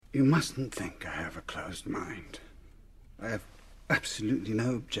You mustn't think I have a closed mind. I have absolutely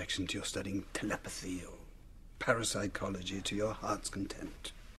no objection to your studying telepathy or parapsychology to your heart's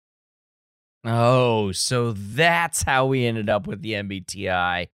content. Oh, so that's how we ended up with the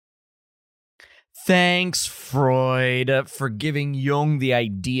MBTI. Thanks, Freud, for giving Jung the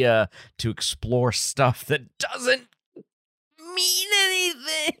idea to explore stuff that doesn't mean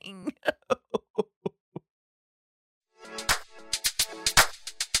anything.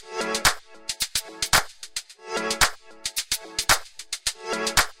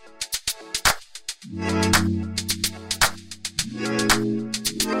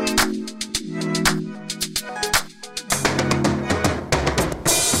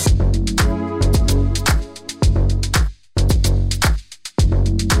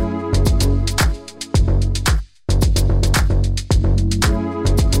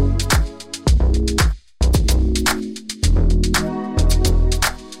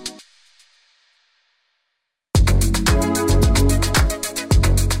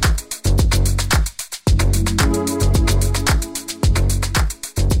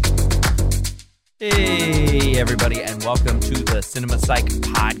 Hey, everybody, and welcome to the Cinema Psych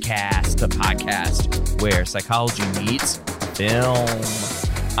Podcast, the podcast where psychology meets film.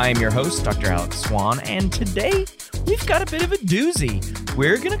 I am your host, Dr. Alex Swan, and today we've got a bit of a doozy.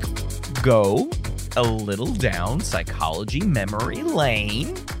 We're going to go a little down psychology memory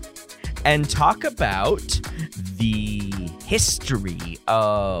lane and talk about the history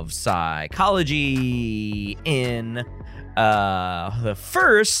of psychology in the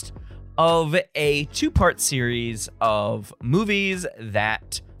first of a two-part series of movies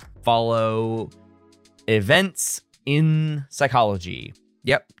that follow events in psychology.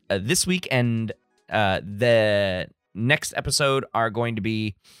 Yep, this week and the next episode are going to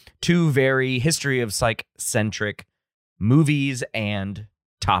be two very history of psych-centric movies and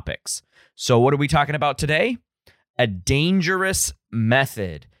topics. So what are we talking about today? A Dangerous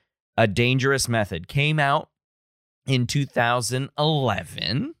Method. A Dangerous Method came out in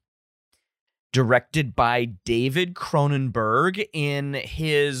 2011. Directed by David Cronenberg in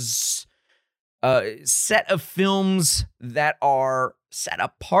his set of films that are set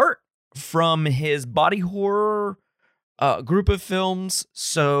apart from his body horror group of films.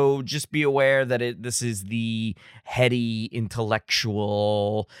 So just be aware that this is the heady,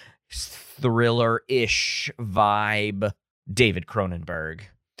 intellectual, thriller-ish vibe David Cronenberg.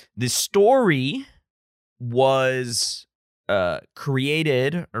 The story was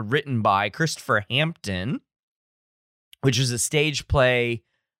created or written by Christopher Hampton, which is a stage play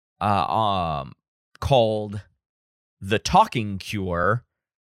called The Talking Cure,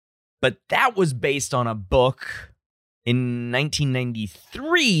 but that was based on a book in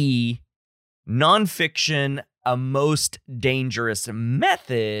 1993, nonfiction, A Most Dangerous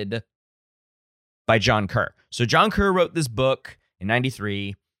Method by John Kerr. So John Kerr wrote this book in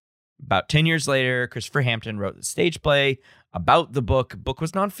 93. About 10 years later, Christopher Hampton wrote the stage play about the book. Book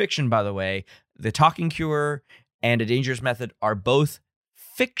was nonfiction, by the way. The Talking Cure and A Dangerous Method are both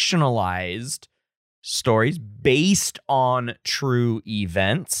fictionalized stories based on true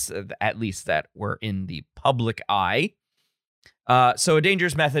events, at least that were in the public eye. So A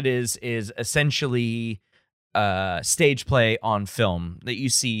Dangerous Method is essentially stage play on film that you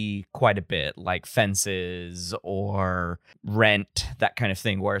see quite a bit, like Fences or Rent, that kind of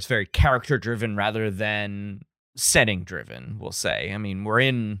thing, where it's very character driven rather than setting driven, we'll say. I mean, we're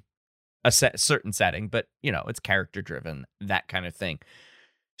in a certain setting, but it's character driven, that kind of thing.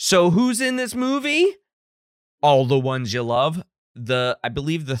 So who's in this movie? All the ones you love. I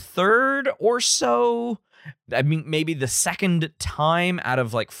believe the third or so, I mean, maybe the second time out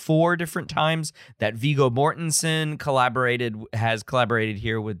of like 4 different times that Viggo Mortensen has collaborated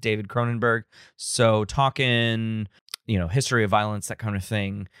here with David Cronenberg. So talking, history of violence, that kind of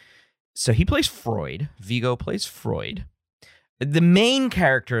thing. So he plays Freud. Viggo plays Freud. The main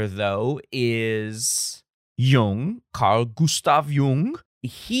character, though, is Jung, Carl Gustav Jung.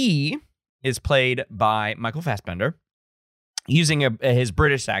 He is played by Michael Fassbender, using his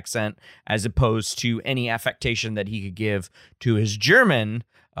British accent as opposed to any affectation that he could give to his German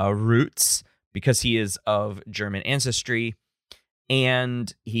roots, because he is of German ancestry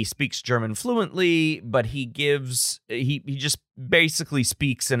and he speaks German fluently, but he just basically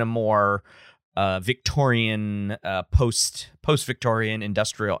speaks in a more Victorian, post-Victorian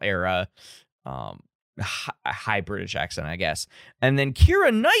industrial era, high British accent, I guess. And then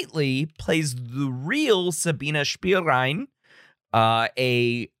Keira Knightley plays the real Sabina Spielrein,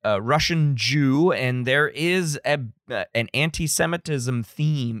 a Russian Jew, and there is an anti-Semitism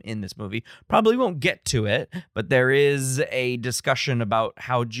theme in this movie. Probably won't get to it, but there is a discussion about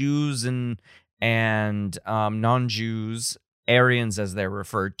how Jews and non-Jews, Aryans as they're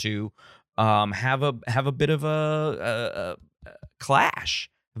referred to, have a bit of a clash,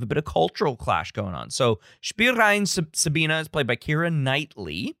 have a bit of cultural clash going on. So Spielrein Sabina is played by Keira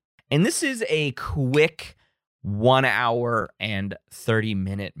Knightley, and this is a quick 1 hour and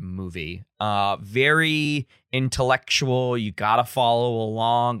 30-minute movie. Very intellectual. You gotta follow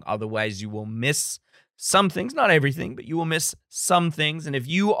along, otherwise you will miss some things. Not everything, but you will miss some things. And if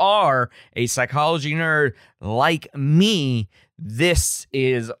you are a psychology nerd like me, this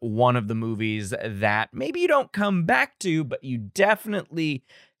is one of the movies that maybe you don't come back to, but you definitely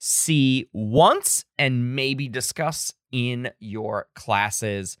see once and maybe discuss in your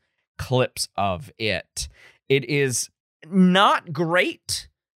classes. Clips of it. It is not great,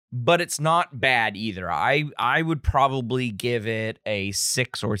 but it's not bad either. I would probably give it a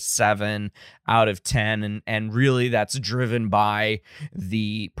 6 or 7 out of 10, and really that's driven by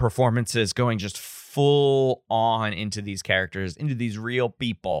the performances going just full on into these characters, into these real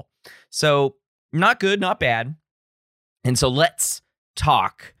people. So not good, not bad. And so let's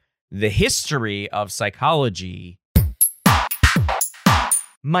talk the history of psychology.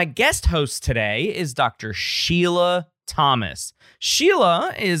 My guest host today is Dr. Sheila Thomas.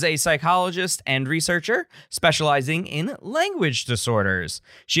 Sheila is a psychologist and researcher specializing in language disorders.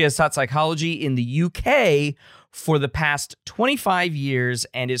 She has taught psychology in the UK for the past 25 years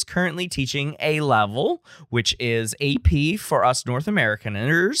and is currently teaching A-level, which is AP for us North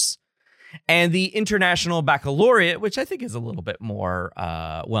Americaners, and the International Baccalaureate, which I think is a little bit more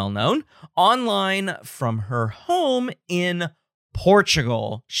well-known, online from her home in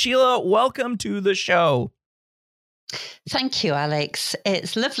Portugal. Sheila, welcome to the show. Thank you, Alex.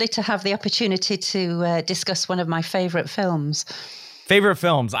 It's lovely to have the opportunity to discuss one of my favorite films. Favorite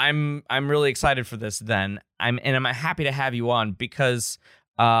films. I'm really excited for this then. I'm happy to have you on because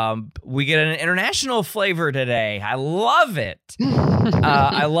we get an international flavor today. I love it.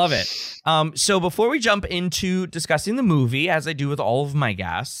 I love it. So before we jump into discussing the movie, as I do with all of my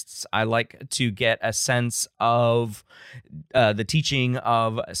guests, I like to get a sense of the teaching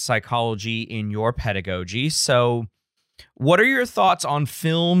of psychology in your pedagogy. So what are your thoughts on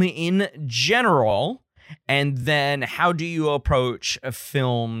film in general? And then how do you approach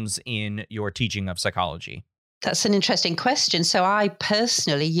films in your teaching of psychology? That's an interesting question. So I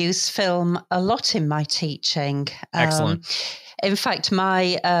personally use film a lot in my teaching. Excellent. In fact,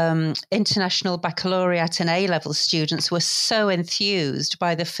 my international baccalaureate and A-level students were so enthused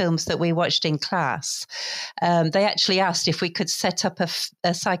by the films that we watched in class. They actually asked if we could set up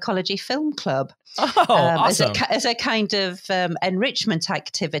a psychology film club. Awesome. As a kind of enrichment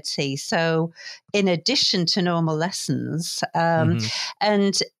activity. So in addition to normal lessons,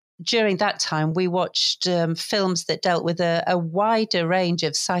 and during that time, we watched films that dealt with a wider range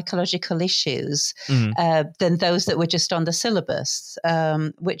of psychological issues than those that were just on the syllabus,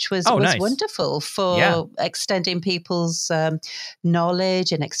 which was nice. Wonderful for extending people's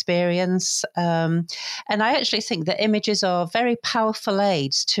knowledge and experience. And I actually think that images are very powerful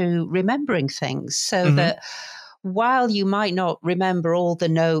aids to remembering things, so that while you might not remember all the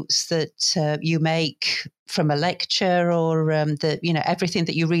notes that you make from a lecture or everything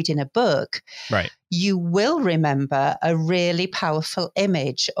that you read in a book, right, you will remember a really powerful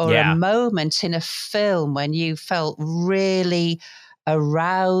image or a moment in a film when you felt really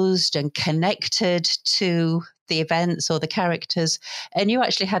aroused and connected to the events or the characters, and you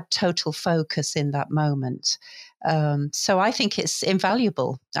actually had total focus in that moment. So I think it's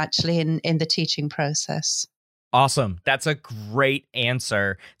invaluable, actually, in the teaching process. Awesome. That's a great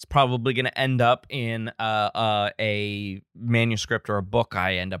answer. It's probably going to end up in a manuscript or a book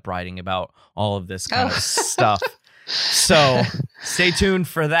I end up writing about all of this kind of stuff. So stay tuned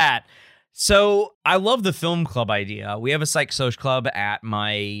for that. So I love the film club idea. We have a psych soc club at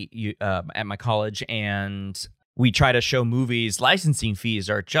my college, and we try to show movies. Licensing fees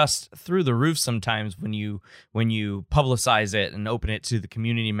are just through the roof sometimes when you publicize it and open it to the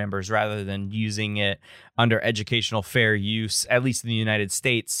community members rather than using it under educational fair use, at least in the United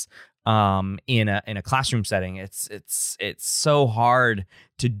States, in a classroom setting. It's so hard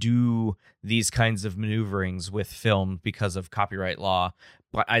to do these kinds of maneuverings with film because of copyright law.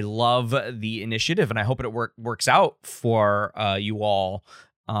 But I love the initiative, and I hope it works out for you all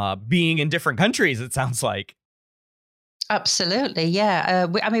being in different countries, it sounds like. Absolutely, yeah.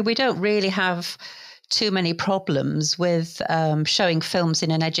 We don't really have too many problems with showing films in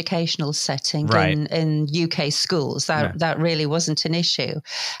an educational setting in UK schools. That really wasn't an issue.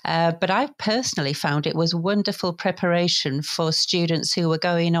 But I personally found it was wonderful preparation for students who were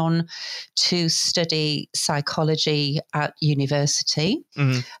going on to study psychology at university.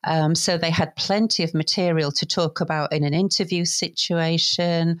 So they had plenty of material to talk about in an interview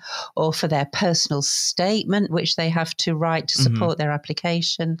situation, or for their personal statement, which they have to write to support their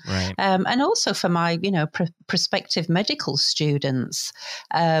application. And also for my, prospective medical students,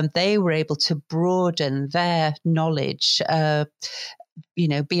 they were able to broaden their knowledge,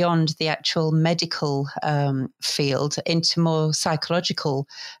 beyond the actual medical field into more psychological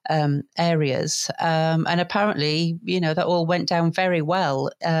areas. And apparently, that all went down very well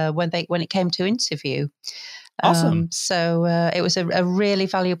when it came to interview. Awesome. So it was a really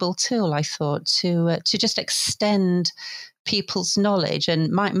valuable tool, I thought, to just extend people's knowledge.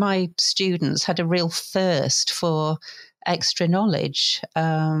 And my students had a real thirst for extra knowledge.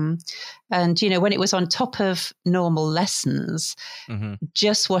 And, when it was on top of normal lessons,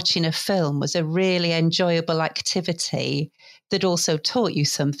 just watching a film was a really enjoyable activity that also taught you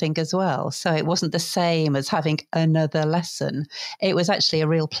something as well. So it wasn't the same as having another lesson. It was actually a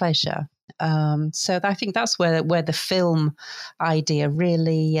real pleasure. So I think that's where the film idea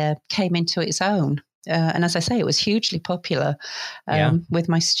really came into its own. And as I say, it was hugely popular with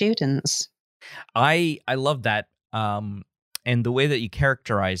my students. I love that. And the way that you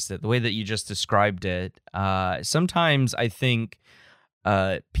characterized it, the way that you just described it, sometimes I think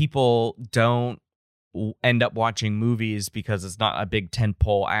people don't end up watching movies because it's not a big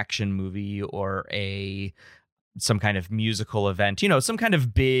tentpole action movie or some kind of musical event, some kind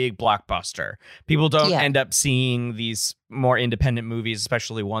of big blockbuster. People don't end up seeing these more independent movies,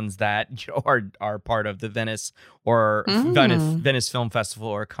 especially ones that are part of the Venice Film Festival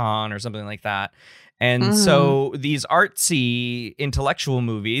or Cannes or something like that. And so these artsy intellectual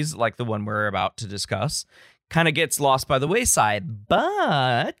movies, like the one we're about to discuss, kind of gets lost by the wayside.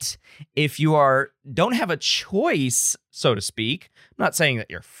 But if you don't have a choice, so to speak, I'm not saying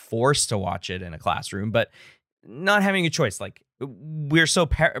that you're forced to watch it in a classroom, but not having a choice. Like, we're so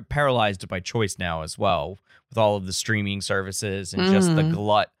paralyzed by choice now as well, with all of the streaming services and just the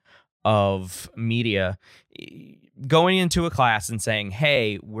glut of media. Going into a class and saying,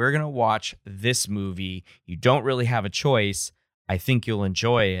 hey, we're going to watch this movie. You don't really have a choice. I think you'll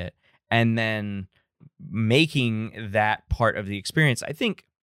enjoy it. And then making that part of the experience, I think,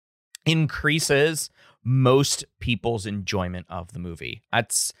 increases most people's enjoyment of the movie.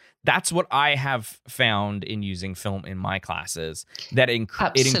 That's what I have found in using film in my classes, that it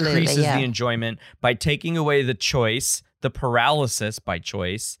increases the enjoyment by taking away the choice, the paralysis by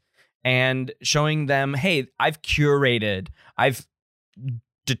choice, and showing them, hey, I've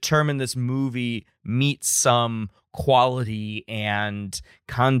determined this movie meets some quality and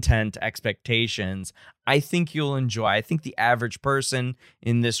content expectations. I think you'll enjoy. I think the average person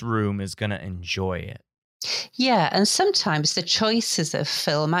in this room is going to enjoy it. Yeah, and sometimes the choices of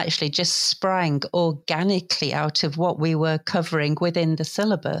film actually just sprang organically out of what we were covering within the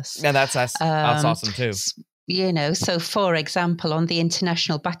syllabus. Yeah, that's awesome too. So for example, on the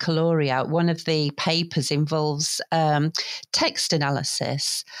International Baccalaureate, one of the papers involves text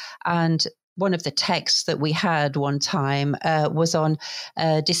analysis, and one of the texts that we had one time was on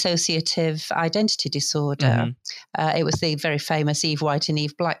dissociative identity disorder. It was the very famous Eve White and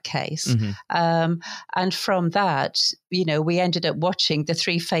Eve Black case. And from that, we ended up watching The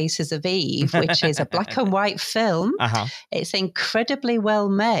Three Faces of Eve, which is a black and white film. It's incredibly well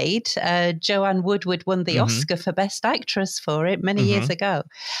made. Joanne Woodward won the Oscar for Best Actress for it many years ago.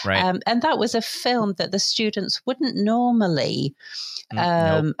 And that was a film that the students wouldn't normally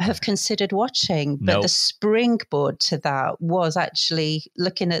have considered watching, but the springboard to that was actually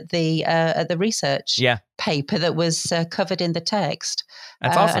looking at the research paper that was covered in the text.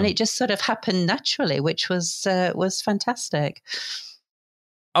 That's awesome. And it just sort of happened naturally, which was fantastic.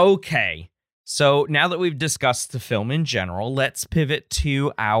 Okay, so now that we've discussed the film in general, let's pivot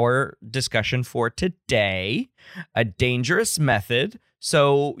to our discussion for today: A Dangerous Method.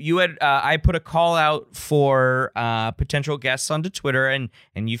 So you had I put a call out for potential guests onto Twitter, and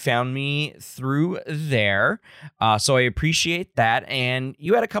you found me through there. So I appreciate that. And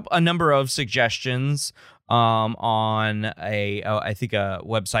you had a number of suggestions on I think a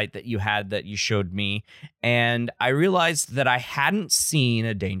website that you had that you showed me, and I realized that I hadn't seen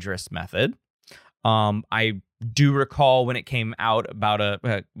A Dangerous Method. I do recall when it came out about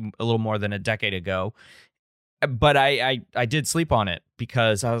a little more than a decade ago. but I did sleep on it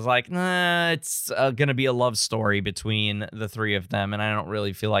because I was like, nah, it's going to be a love story between the three of them, and I don't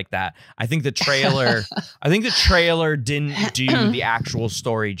really feel like that. I think the trailer didn't do the actual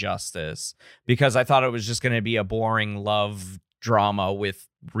story justice because I thought it was just going to be a boring love drama with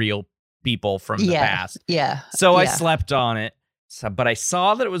real people from the past. Yeah. So I slept on it. But I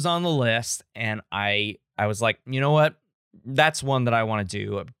saw that it was on the list, and I was like, you know what? That's one that I want to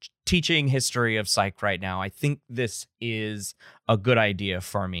do. I'm teaching history of psych right now. I think this is a good idea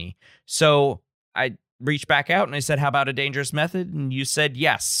for me. So I reached back out and I said, how about A Dangerous Method? And you said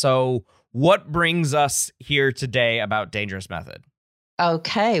yes. So what brings us here today about Dangerous Method?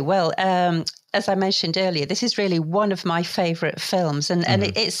 Okay, well, as I mentioned earlier, this is really one of my favorite films. And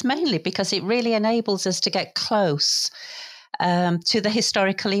it's mainly because it really enables us to get close to the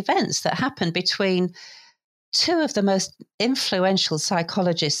historical events that happened between two of the most influential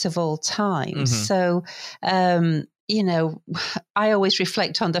psychologists of all time. So, you know, I always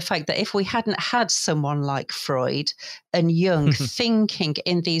reflect on the fact that if we hadn't had someone like Freud and Jung thinking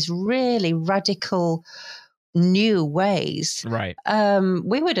in these really radical new ways, right?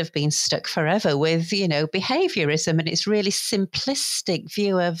 We would have been stuck forever with, you know, behaviorism and its really simplistic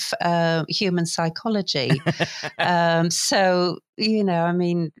view of human psychology. So, you know, I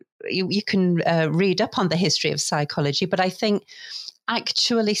mean, you can read up on the history of psychology, but I think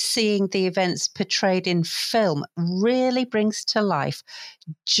actually seeing the events portrayed in film really brings to life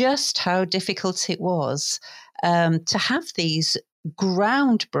just how difficult it was to have these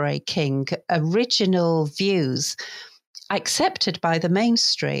groundbreaking original views accepted by the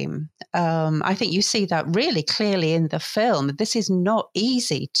mainstream. I think you see that really clearly in the film. This is not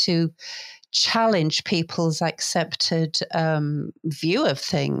easy to challenge people's accepted view of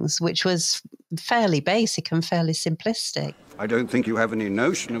things, which was fairly basic and fairly simplistic. I don't think you have any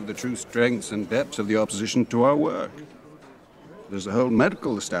notion of the true strengths and depths of the opposition to our work. There's the whole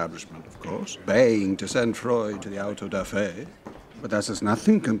medical establishment, of course, baying to send Freud to the auto da fe. But that's as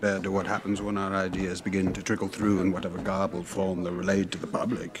nothing compared to what happens when our ideas begin to trickle through in whatever garbled form they're relayed to the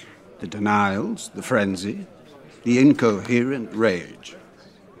public. The denials, the frenzy, the incoherent rage.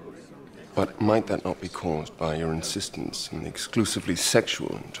 But might that not be caused by your insistence on the exclusively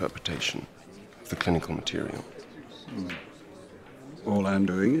sexual interpretation of the clinical material? All I'm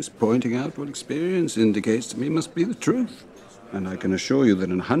doing is pointing out what experience indicates to me must be the truth. And I can assure you that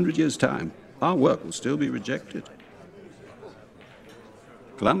in 100 years' time, our work will still be rejected.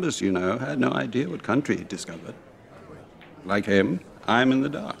 Columbus, you know, had no idea what country he'd discovered. Like him, I'm in the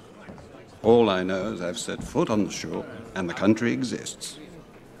dark. All I know is I've set foot on the shore, and the country exists.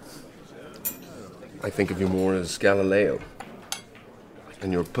 I think of you more as Galileo,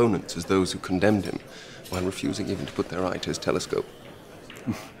 and your opponents as those who condemned him, while refusing even to put their eye to his telescope.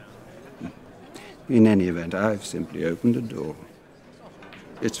 In any event, I've simply opened a door.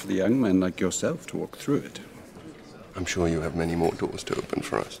 It's for the young men like yourself to walk through it. I'm sure you have many more doors to open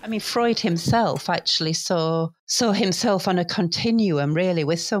for us. I mean, Freud himself actually saw himself on a continuum, really,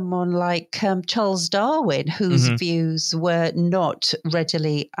 with someone like Charles Darwin, whose views were not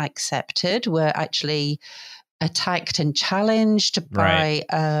readily accepted, were actually attacked and challenged by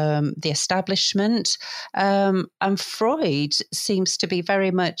the establishment. And Freud seems to be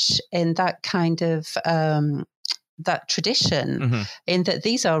very much in that kind of that tradition, in that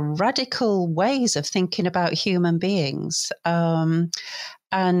these are radical ways of thinking about human beings. And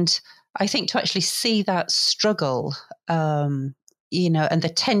I think to actually see that struggle, you know, and the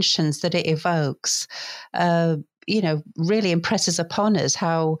tensions that it evokes, you know, really impresses upon us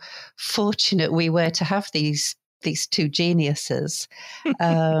how fortunate we were to have these two geniuses.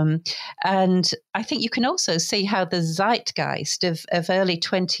 And I think you can also see how the zeitgeist of early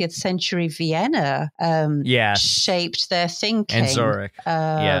 20th century Vienna shaped their thinking. And Zurich.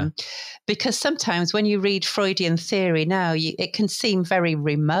 Because sometimes when you read Freudian theory now, it can seem very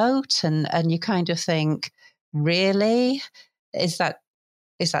remote and you kind of think, really? Is that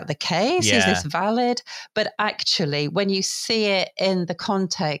the case? Yeah. Is this valid? But actually, when you see it in the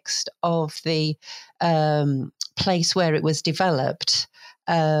context of the place where it was developed,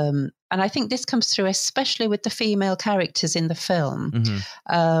 and I think this comes through especially with the female characters in the film,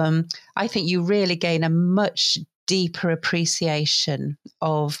 I think you really gain a much deeper appreciation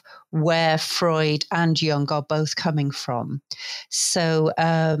of where Freud and Jung are both coming from. So,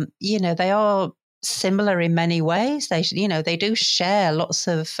 you know, they are similar in many ways. They, you know, they do share lots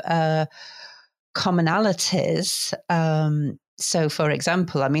of commonalities. So, for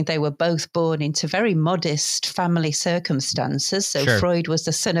example, I mean, they were both born into very modest family circumstances. So Freud was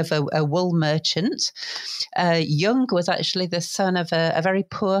the son of a wool merchant. Jung was actually the son of a very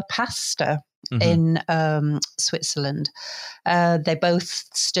poor pastor. in Switzerland. They both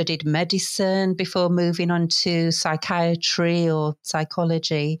studied medicine before moving on to psychiatry or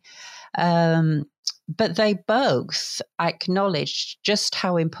psychology. But they both acknowledged just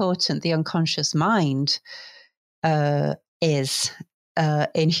how important the unconscious mind is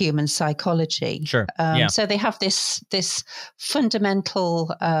in human psychology. Sure. So they have this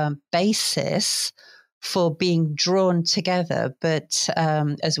fundamental basis for being drawn together. But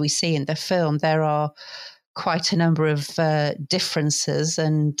as we see in the film, there are quite a number of differences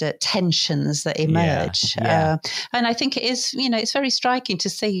and tensions that emerge. Yeah. And I think it is, it's very striking to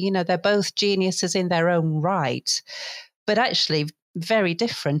see, they're both geniuses in their own right, but actually very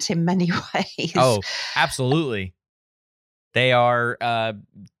different in many ways. Oh, absolutely. They are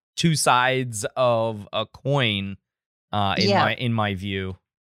two sides of a coin, in my view.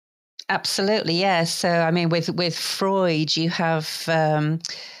 Absolutely, yeah. So, I mean, with Freud, you have,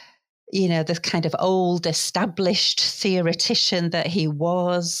 the kind of old established theoretician that he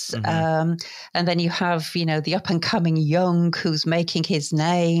was. And then you have, the up and coming Jung who's making his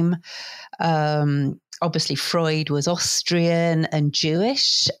name. Obviously, Freud was Austrian and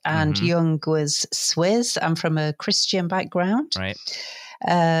Jewish, and Jung was Swiss and from a Christian background. Right.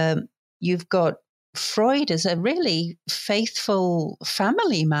 You've got Freud as a really faithful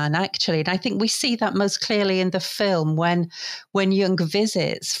family man, actually. And I think we see that most clearly in the film when Jung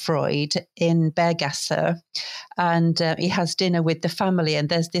visits Freud in Berggasse, and he has dinner with the family. And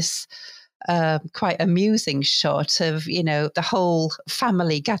there's this quite amusing shot of, the whole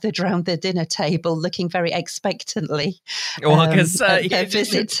family gathered around the dinner table looking very expectantly. Well, because their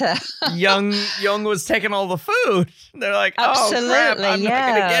visitor. Jung was taking all the food. They're like, absolutely, oh, crap, I'm not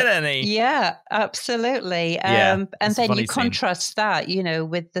going to get any. Yeah, absolutely. And then you contrast that,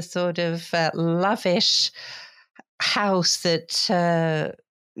 with the sort of lavish house that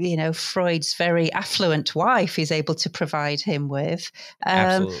Freud's very affluent wife is able to provide him with.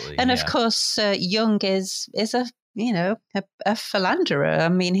 Absolutely. And of course, Jung is a philanderer. I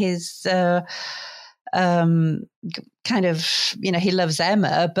mean, he's kind of, he loves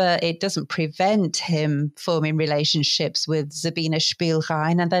Emma, but it doesn't prevent him forming relationships with Sabine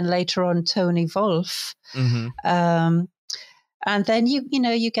Spielrein and then later on Toni Wolff. And then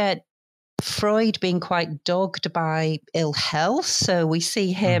you get Freud being quite dogged by ill health. So we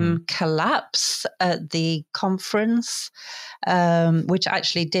see him collapse at the conference, which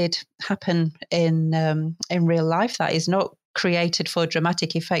actually did happen in real life. That is not created for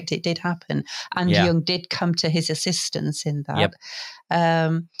dramatic effect. It did happen. And Jung did come to his assistance in that. Yep.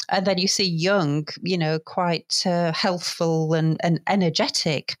 And then you see Jung, quite healthful and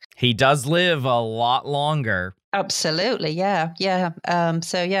energetic. He does live a lot longer. Absolutely, yeah.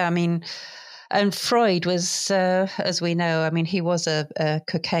 I mean, and Freud was, as we know, I mean, he was a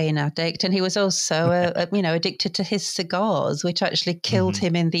cocaine addict, and he was also, addicted to his cigars, which actually killed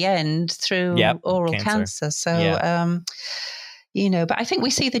him in the end through oral cancer. So, but I think we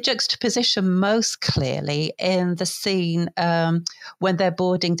see the juxtaposition most clearly in the scene when they're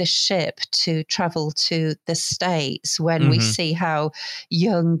boarding the ship to travel to the States, when we see how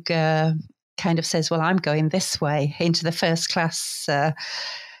Jung kind of says, well, I'm going this way into the first class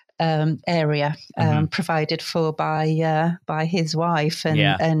area provided for by his wife.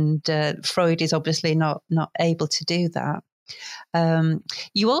 And Freud is obviously not able to do that.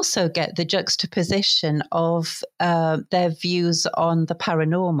 You also get the juxtaposition of their views on the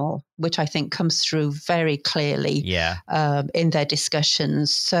paranormal, which I think comes through very clearly in their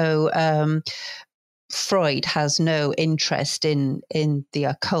discussions. So Freud has no interest in the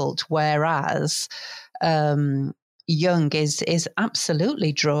occult, whereas Jung is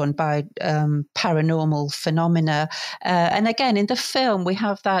absolutely drawn by paranormal phenomena. And again, in the film, we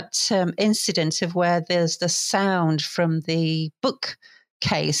have that incident of where there's the sound from the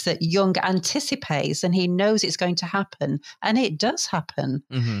bookcase that Jung anticipates, and he knows it's going to happen, and it does happen.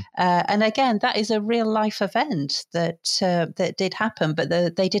 And again, that is a real life event that did happen, but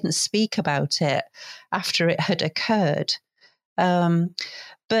they didn't speak about it after it had occurred.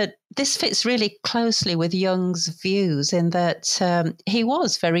 But this fits really closely with Jung's views in that he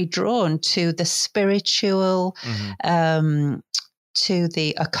was very drawn to the spiritual, to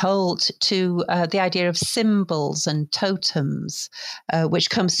the occult, to the idea of symbols and totems, which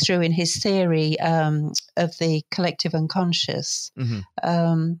comes through in his theory of the collective unconscious.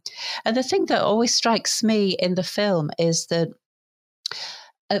 And the thing that always strikes me in the film is that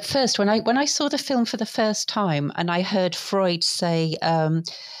at first, when I saw the film for the first time and I heard Freud say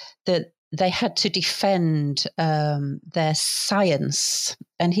that they had to defend their science,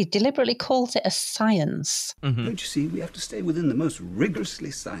 and he deliberately calls it a science. Mm-hmm. Don't you see, we have to stay within the most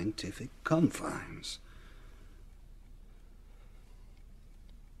rigorously scientific confines.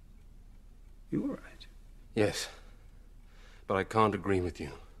 You all right? Yes, but I can't agree with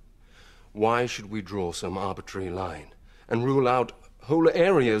you. Why should we draw some arbitrary line and rule out whole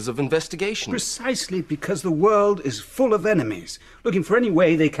areas of investigation? Precisely because the world is full of enemies, looking for any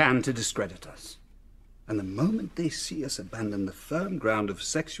way they can to discredit us. And the moment they see us abandon the firm ground of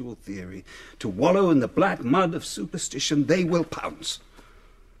sexual theory to wallow in the black mud of superstition, they will pounce.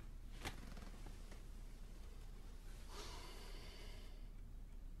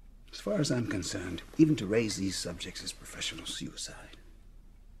 As far as I'm concerned, even to raise these subjects is professional suicide.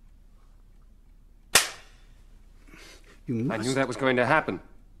 I knew that was going to happen.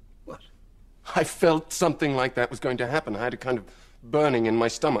 What? I felt something like that was going to happen. I had a kind of burning in my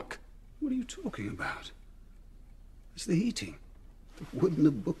stomach. What are you talking about? It's the heating. The wood in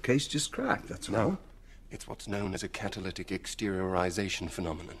the bookcase just cracked, that's all. No, it's what's known as a catalytic exteriorization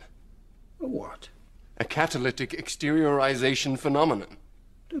phenomenon. A what? A catalytic exteriorization phenomenon.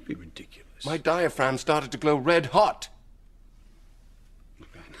 Don't be ridiculous. My diaphragm started to glow red hot.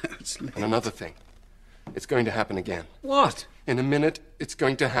 It's late. And another thing. It's going to happen again. What? In a minute, it's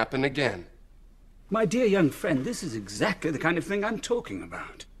going to happen again. My dear young friend, this is exactly the kind of thing I'm talking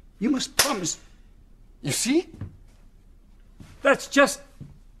about. You must promise... You see? That's just...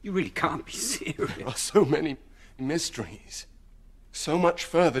 You really can't be serious. There are so many mysteries. So much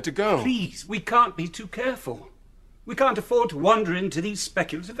further to go. Please, we can't be too careful. We can't afford to wander into these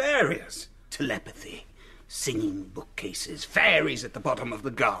speculative areas. Telepathy, singing bookcases, fairies at the bottom of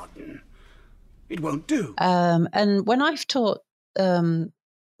the garden. It won't do. And when I've taught,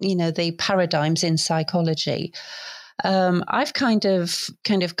 the paradigms in psychology, I've kind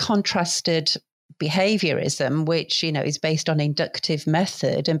of contrasted behaviorism, which, is based on inductive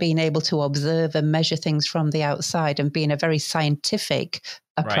method and being able to observe and measure things from the outside and being a very scientific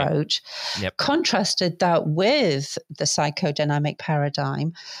approach, right. Yep. Contrasted that with the psychodynamic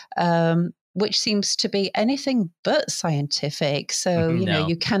paradigm, which seems to be anything but scientific. So,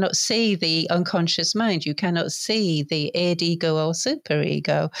 you cannot see the unconscious mind. You cannot see the id, ego, or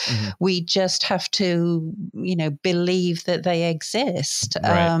superego. Mm-hmm. We just have to, believe that they exist.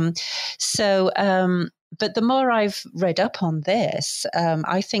 Right. But the more I've read up on this,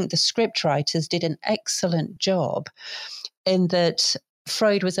 I think the scriptwriters did an excellent job in that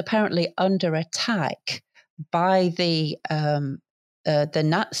Freud was apparently under attack by the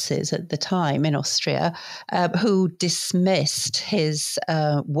Nazis at the time in Austria, who dismissed his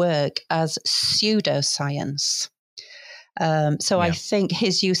work as pseudoscience. I think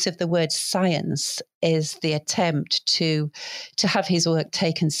his use of the word science is the attempt to have his work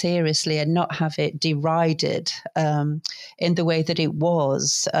taken seriously and not have it derided in the way that it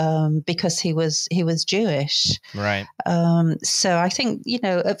was, because he was Jewish. Right. So I think,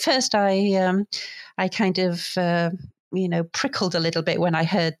 at first I kind of prickled a little bit when I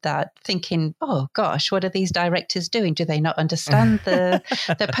heard that, thinking, oh gosh, what are these directors doing? Do they not understand the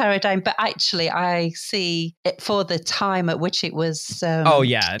paradigm? But actually I see it for the time at which it was,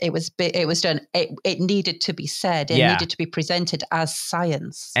 it was done. It needed to be said. It needed to be presented as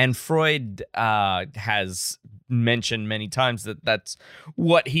science. And Freud has mentioned many times that that's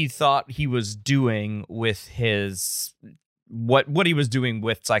what he thought he was doing with his... What he was doing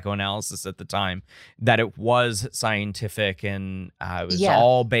with psychoanalysis at the time, that it was scientific and it was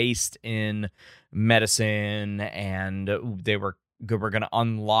all based in medicine, and they were going to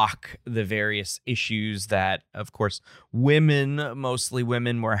unlock the various issues that, of course, mostly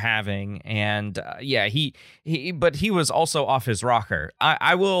women were having. And but he was also off his rocker.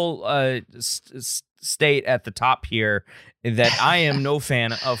 I will state at the top here that I am no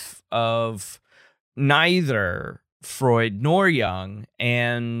fan of neither Freud nor Jung,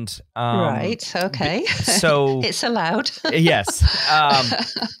 and right, okay, so it's allowed. Yes,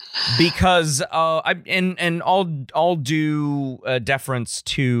 because I'll do deference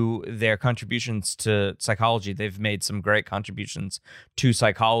to their contributions to psychology. They've made some great contributions to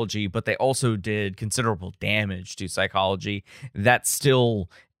psychology, but they also did considerable damage to psychology that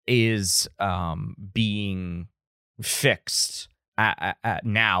still is being fixed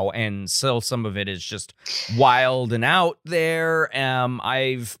now, and still some of it is just wild and out there.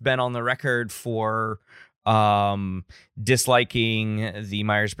 I've been on the record for disliking the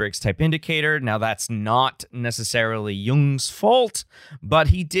Myers-Briggs type indicator. Now, that's not necessarily Jung's fault, but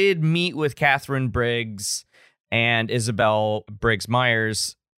he did meet with Catherine Briggs and Isabel Briggs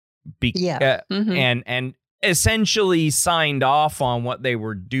Myers, and essentially signed off on what they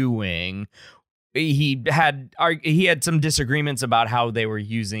were doing. He had some disagreements about how they were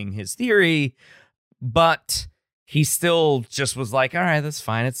using his theory, but he still just was like, all right, that's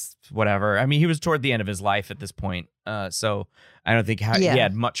fine. It's whatever. I mean, he was toward the end of his life at this point. So I don't think he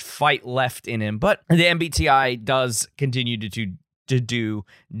had much fight left in him. But the MBTI does continue to do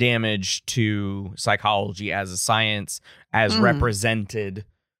damage to psychology as a science, as represented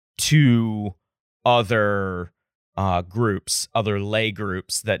to other groups, other lay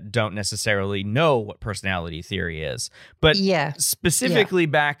groups that don't necessarily know what personality theory is. But specifically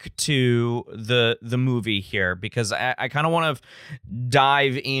back to the movie here, because I kind of want to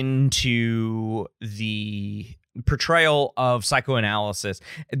dive into the portrayal of psychoanalysis,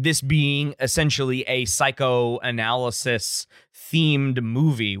 this being essentially a psychoanalysis themed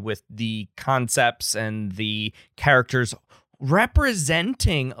movie with the concepts and the characters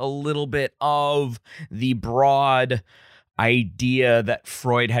representing a little bit of the broad idea that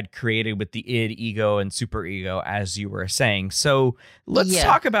Freud had created with the id, ego, and superego, as you were saying. So let's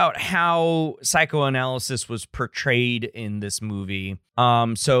talk about how psychoanalysis was portrayed in this movie.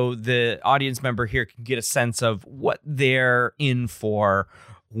 So the audience member here can get a sense of what they're in for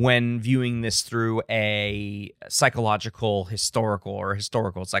when viewing this through a psychological, historical, or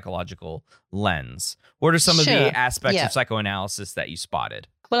historical psychological lens. What are some of the aspects of psychoanalysis that you spotted?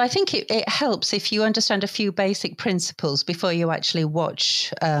 Well, I think it helps if you understand a few basic principles before you actually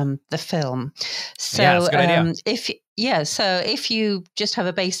watch the film. So that's a good idea. So if you just have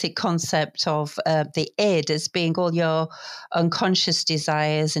a basic concept of the id as being all your unconscious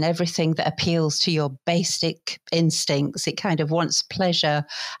desires and everything that appeals to your basic instincts, it kind of wants pleasure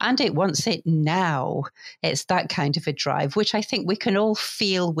and it wants it now. It's that kind of a drive, which I think we can all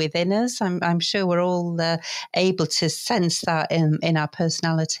feel within us. I'm sure we're all able to sense that in our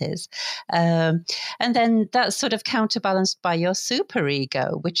personalities. And then that's sort of counterbalanced by your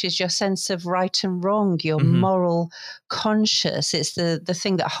superego, which is your sense of right and wrong, your moral conscious. It's the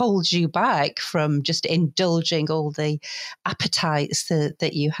thing that holds you back from just indulging all the appetites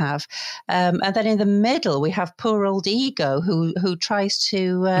that you have. And then in the middle, we have poor old ego who tries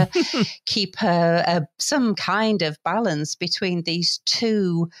to keep some kind of balance between these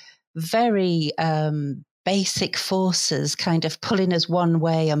two very basic forces kind of pulling us one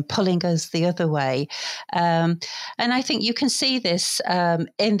way and pulling us the other way. And I think you can see this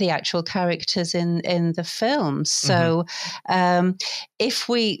in the actual characters in the film. So if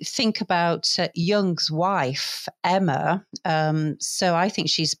we think about Jung's wife, Emma, so I think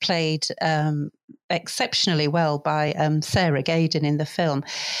she's played exceptionally well by Sarah Gaden in the film.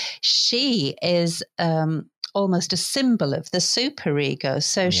 She is almost a symbol of the superego.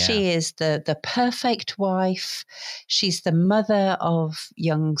 So she is the perfect wife. She's the mother of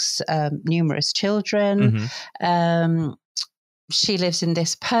Jung's numerous children. She lives in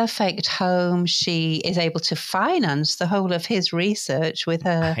this perfect home. She is able to finance the whole of his research with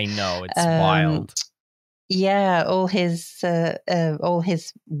her. I know, it's wild. Yeah, all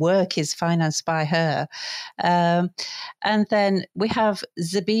his work is financed by her. And then we have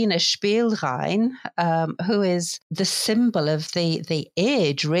Sabine Spielrein, who is the symbol of the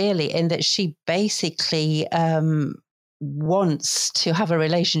id, really, in that she basically wants to have a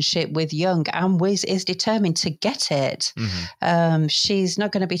relationship with Jung and is determined to get it. She's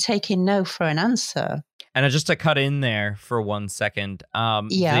not going to be taking no for an answer. And just to cut in there for 1 second,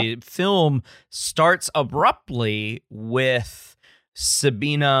 the film starts abruptly with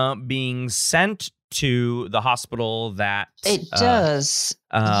Sabina being sent to the hospital that it does.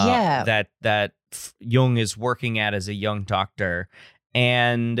 That Jung is working at as a young doctor,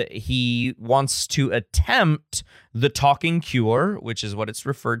 and he wants to attempt the talking cure, which is what it's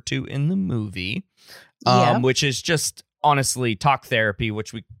referred to in the movie, which is just honestly talk therapy,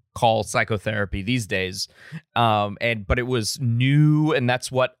 which we call psychotherapy these days. But it was new, and that's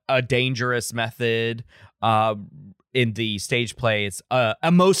what a dangerous method in the stage play. It's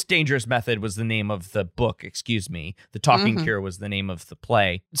a most dangerous method was the name of the book, excuse me. The Talking Cure was the name of the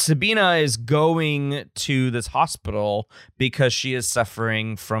play. Sabina is going to this hospital because she is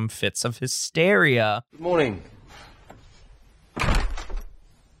suffering from fits of hysteria. Good morning. I'm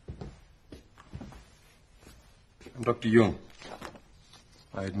Dr. Jung.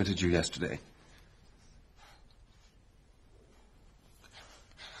 I admitted you yesterday.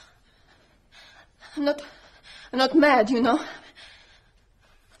 I'm not mad, you know.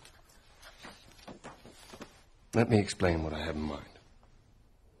 Let me explain what I have in mind.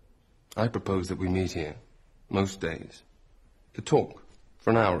 I propose that we meet here, most days, to talk for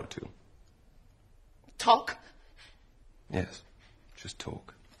an hour or two. Talk? Yes, just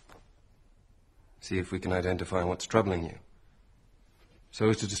talk. See if we can identify what's troubling you. So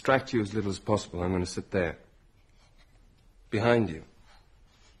as to distract you as little as possible, I'm going to sit there, behind you.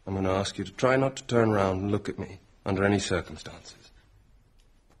 I'm going to ask you to try not to turn around and look at me under any circumstances.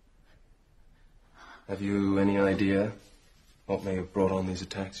 Have you any idea what may have brought on these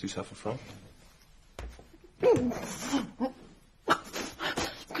attacks you suffer from?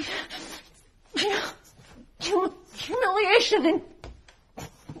 Humiliation and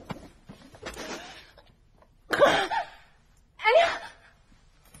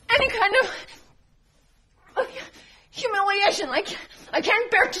any kind of humiliation. Like, I can't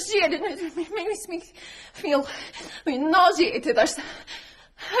bear to see it. It makes me feel nauseated. I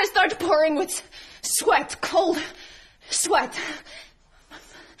start pouring with sweat, cold sweat.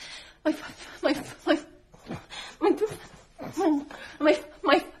 My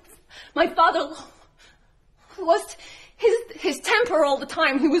father lost his temper all the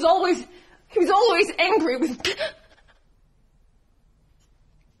time. He was always angry with.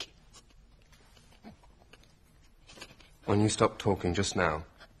 When you stopped talking just now,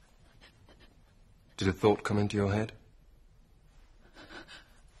 did a thought come into your head?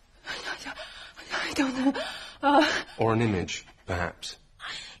 I don't know. Or an image, perhaps?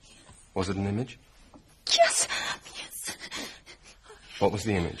 Was it an image? Yes. What was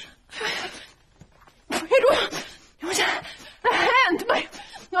the image? It was a hand.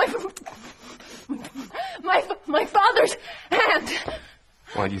 My father's hand.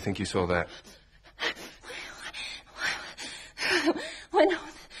 Why do you think you saw that?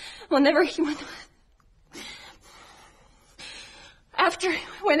 Whenever he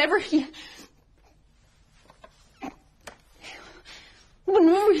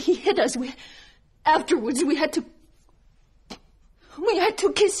hit us, afterwards we had to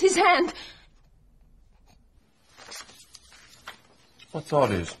kiss his hand. What thought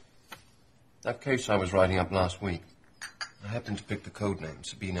is? That case I was writing up last week. I happened to pick the code name,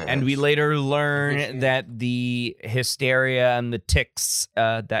 Sabina. And we later learn that the hysteria and the tics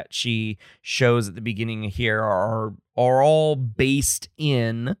that she shows at the beginning here are all based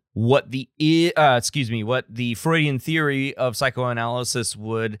in what the Freudian theory of psychoanalysis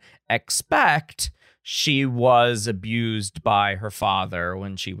would expect. She was abused by her father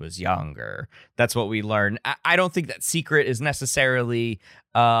when she was younger. That's what we learn. I don't think that secret is necessarily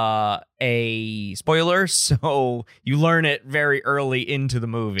a spoiler, so you learn it very early into the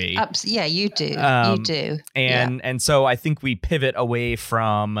movie. Yeah, you do. You do. And so I think we pivot away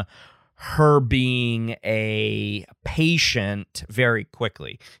from her being a patient very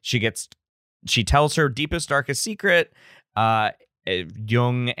quickly. She tells her deepest, darkest secret.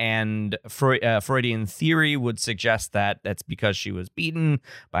 Jung and Freudian theory would suggest that that's because she was beaten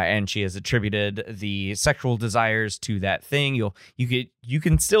and she has attributed the sexual desires to that thing. You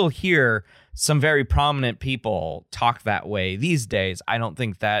can still hear some very prominent people talk that way these days. I don't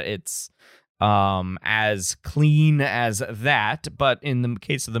think that it's as clean as that, but in the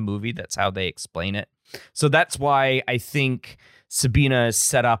case of the movie, that's how they explain it. So that's why I think Sabina is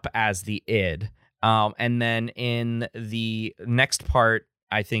set up as the id. And then in the next part,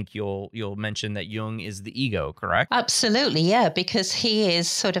 I think you'll mention that Jung is the ego, correct? Absolutely, yeah, because he is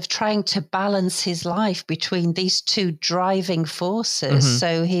sort of trying to balance his life between these two driving forces. Mm-hmm.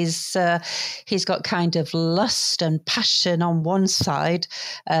 So he's got kind of lust and passion on one side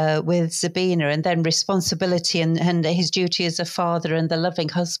with Sabina, and then responsibility and his duty as a father and the loving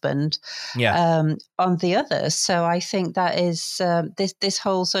husband on the other. So I think that is this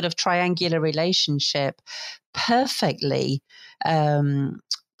whole sort of triangular relationship perfectly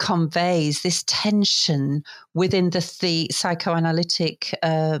conveys this tension within the psychoanalytic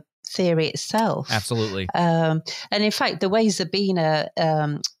theory itself. Absolutely. And in fact, the way Sabina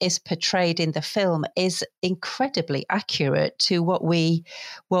is portrayed in the film is incredibly accurate to what we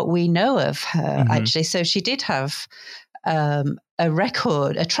know of her, mm-hmm. actually. So she did have a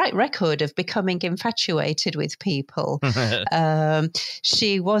track record of becoming infatuated with people.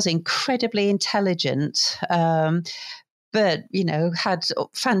 She was incredibly intelligent, but, had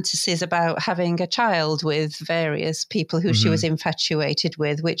fantasies about having a child with various people who mm-hmm. she was infatuated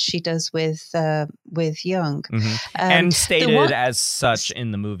with, which she does with Jung. Mm-hmm. And stated as such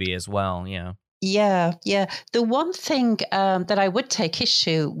in the movie as well, yeah. Yeah. The one thing that I would take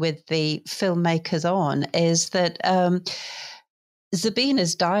issue with the filmmakers on is that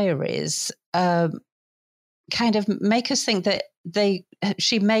Sabina's diaries kind of make us think that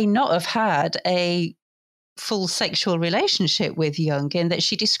she may not have had a full sexual relationship with Jung, in that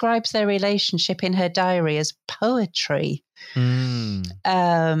she describes their relationship in her diary as poetry. Interesting.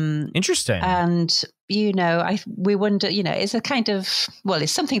 And, we wonder, it's a kind of, well,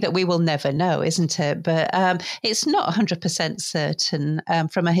 it's something that we will never know, isn't it? But it's not 100% certain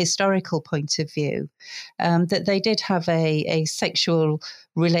from a historical point of view that they did have a sexual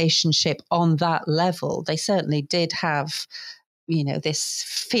relationship on that level. They certainly did have this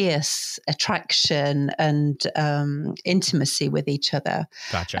fierce attraction and intimacy with each other.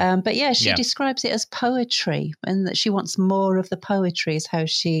 Gotcha. But yeah, she describes it as poetry, and that she wants more of the poetry is how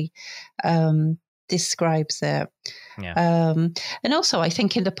she describes it. Yeah. And also, I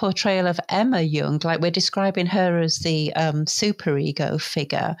think in the portrayal of Emma Young, like we're describing her as the superego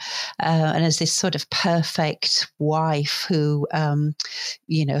figure, and as this sort of perfect wife who,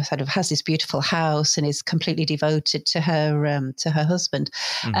 sort of has this beautiful house and is completely devoted to her husband.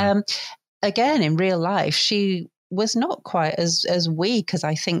 Again, in real life, she was not quite as weak as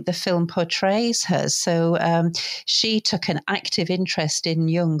I think the film portrays her. So she took an active interest in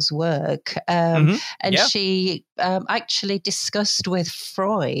Jung's work, and she actually discussed with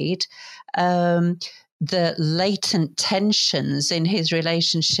Freud the latent tensions in his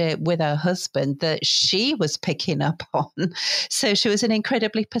relationship with her husband that she was picking up on. So she was an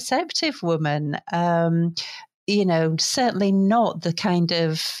incredibly perceptive woman. Certainly not the kind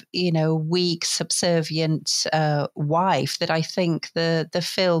of, weak, subservient wife that I think the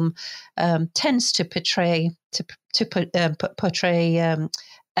film tends to portray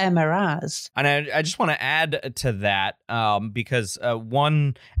Emma as. And I just want to add to that because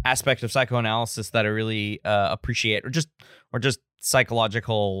one aspect of psychoanalysis that I really appreciate, or just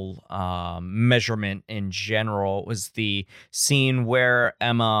psychological measurement in general, was the scene where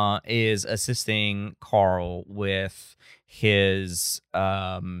Emma is assisting Carl with his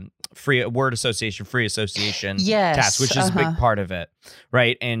free association task, which is a big part of it,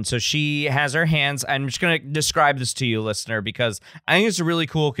 right? And so she has her hands. I'm just going to describe this to you, listener, because I think it's a really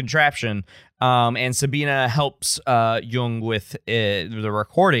cool contraption. And Sabina helps Jung with the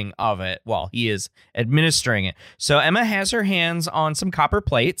recording of it while he is administering it. So Emma has her hands on some copper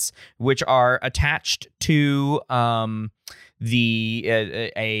plates, which are attached to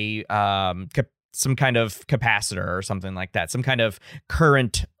some kind of capacitor or something like that, some kind of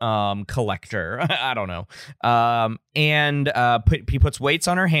current collector. I don't know. And he puts weights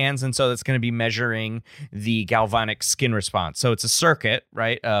on her hands, and so that's going to be measuring the galvanic skin response. So it's a circuit,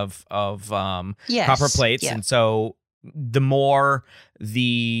 right, of copper plates, and so the more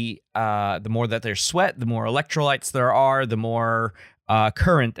that there's sweat, the more electrolytes there are, the more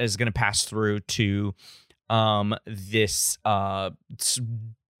current is going to pass through to this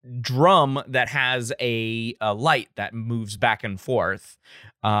drum that has a light that moves back and forth,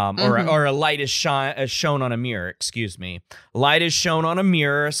 or a light is shown on a mirror. Excuse me, light is shown on a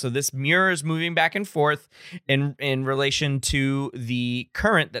mirror. So this mirror is moving back and forth in relation to the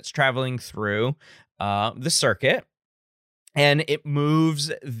current that's traveling through the circuit, and it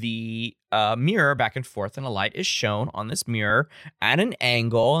moves the mirror back and forth, and a light is shown on this mirror at an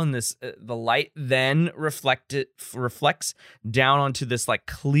angle, and the light then reflects down onto this like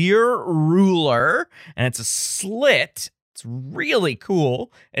clear ruler, and it's a slit. It's really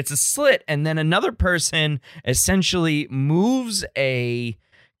cool. It's a slit, and then another person essentially moves a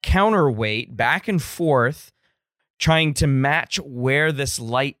counterweight back and forth, trying to match where this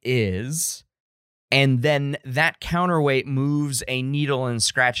light is. And then that counterweight moves a needle and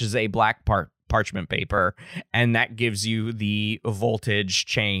scratches a black parchment paper, and that gives you the voltage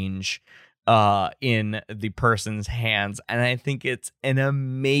change in the person's hands. And I think it's an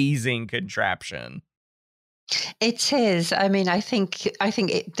amazing contraption. It is. I mean, I think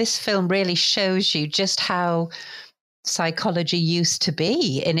this film really shows you just how psychology used to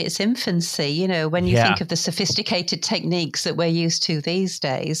be in its infancy. When you think of the sophisticated techniques that we're used to these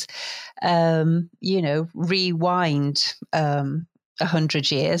days, rewind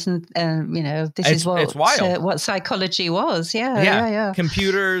 100 years, and this is what psychology was. Yeah.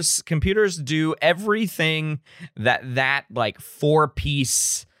 Computers do everything that like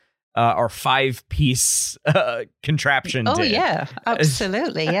 4-piece or 5-piece contraption did. Oh yeah,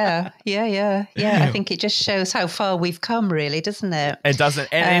 absolutely. Yeah. I think it just shows how far we've come, really, doesn't it? It doesn't.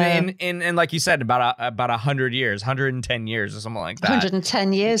 And like you said, about 100 years, 110 years or something like that.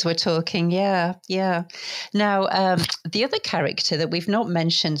 110 years we're talking. Yeah. Now, the other character that we've not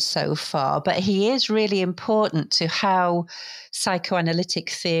mentioned so far, but he is really important to how psychoanalytic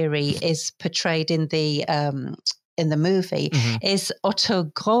theory is portrayed in the movie, is Otto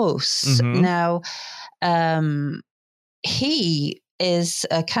Gross. Now, he is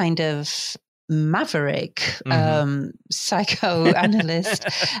a kind of maverick psychoanalyst.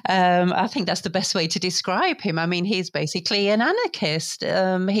 I think that's the best way to describe him. I mean, he's basically an anarchist.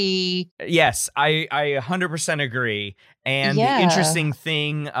 Yes, I 100% agree. And the interesting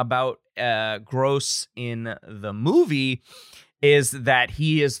thing about Gross in the movie is that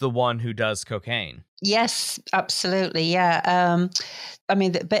he is the one who does cocaine. Yes, absolutely. Yeah. I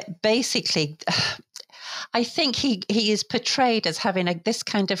mean, but basically, I think he is portrayed as having this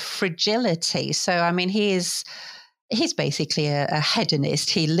kind of fragility. So, I mean, he's basically a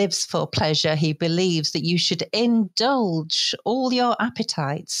hedonist. He lives for pleasure. He believes that you should indulge all your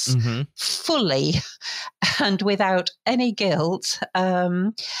appetites fully and without any guilt.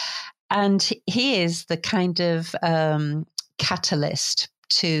 And he is the kind of catalyst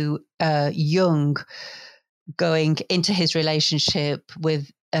to Jung going into his relationship with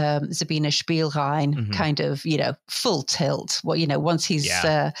Sabina Spielrein, kind of, full tilt. Well, once he's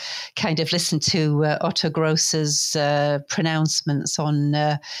kind of listened to Otto Gross's pronouncements on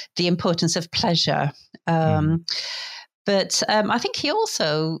the importance of pleasure. But I think he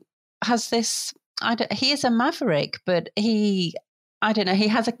also has this, he is a maverick, but I don't know, he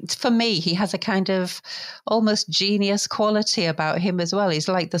has a kind of almost genius quality about him as well. He's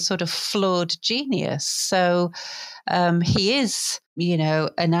like the sort of flawed genius. So he is,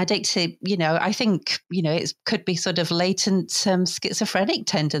 an addict to, I think, it could be sort of latent schizophrenic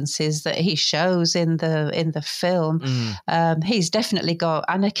tendencies that he shows in the film. He's definitely got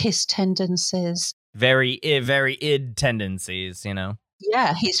anarchist tendencies. Very id tendencies,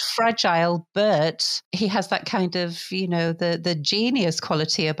 Yeah, he's fragile, but he has that kind of, the genius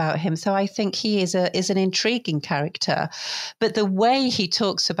quality about him. So I think he is an intriguing character. But the way he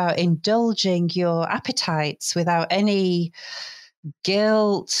talks about indulging your appetites without any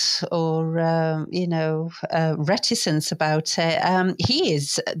guilt or, reticence about it, he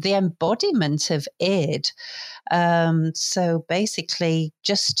is the embodiment of id. So basically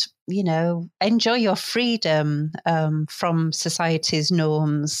just, enjoy your freedom from society's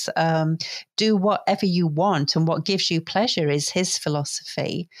norms. Do whatever you want, and what gives you pleasure is his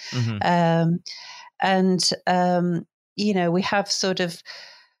philosophy. We have sort of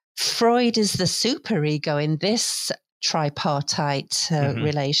Freud as the superego in this tripartite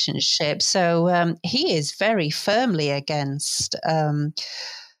relationship. So he is very firmly against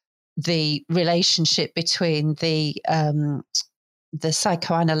the relationship between the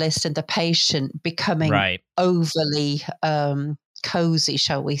psychoanalyst and the patient becoming overly cozy,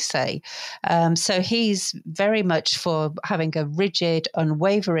 shall we say. So he's very much for having a rigid,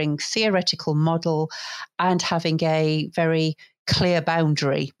 unwavering theoretical model and having a very clear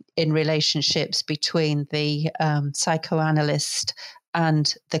boundary in relationships between the psychoanalyst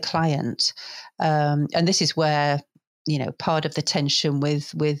and the client. And this is where part of the tension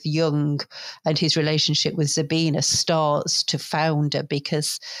with Jung and his relationship with Sabina starts to founder,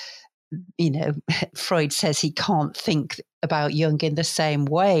 because, Freud says he can't think about Jung in the same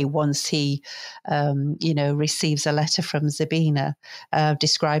way once he, receives a letter from Sabina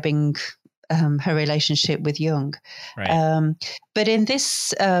describing her relationship with Jung. But in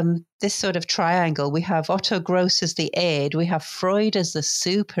this sort of triangle, we have Otto Gross as the id, we have Freud as the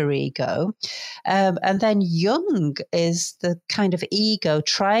superego, and then Jung is the kind of ego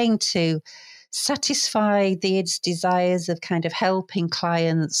trying to satisfy the id's desires of kind of helping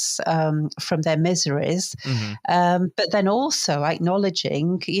clients from their miseries, but then also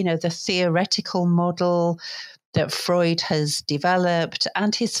acknowledging, the theoretical model that Freud has developed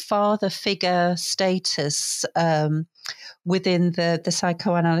and his father figure status within the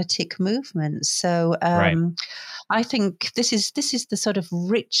psychoanalytic movement. So I think this is the sort of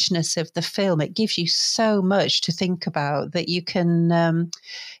richness of the film. It gives you so much to think about that you can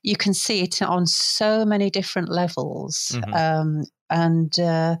see it on so many different levels. I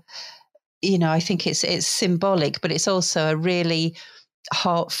think it's symbolic, but it's also a really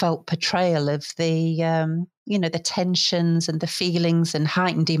heartfelt portrayal of the the tensions and the feelings and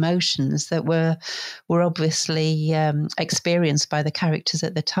heightened emotions that were obviously experienced by the characters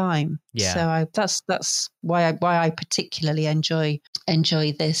at the time. So that's why I particularly enjoy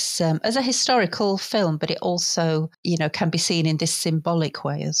this as a historical film, but it also can be seen in this symbolic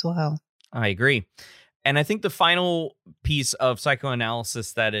way as well. I agree. And I think the final piece of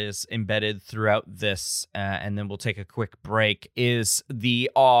psychoanalysis that is embedded throughout this, and then we'll take a quick break, is the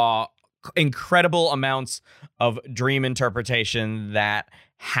incredible amounts of dream interpretation that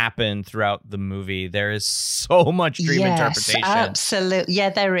happen throughout the movie. There is so much dream interpretation. Absolutely.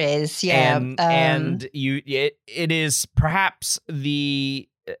 Yeah, there is. Yeah. And it is perhaps the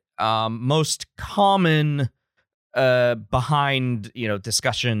most common behind,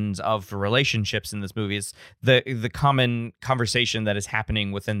 discussions of relationships in this movie is the common conversation that is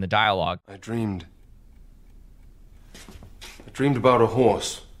happening within the dialogue. I dreamed about a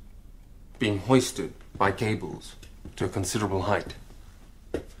horse being hoisted by cables to a considerable height.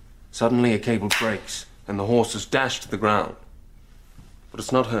 Suddenly a cable breaks and the horse is dashed to the ground. But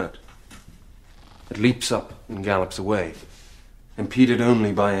it's not hurt. It leaps up and gallops away, impeded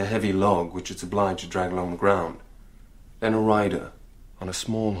only by a heavy log which it's obliged to drag along the ground. Then a rider on a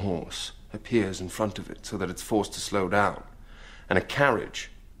small horse appears in front of it so that it's forced to slow down, and a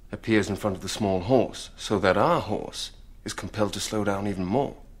carriage appears in front of the small horse so that our horse is compelled to slow down even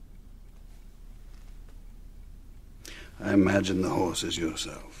more. I imagine the horse is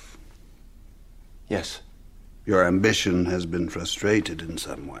yourself. Yes. Your ambition has been frustrated in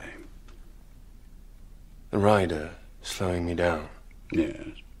some way. The rider slowing me down. Yes.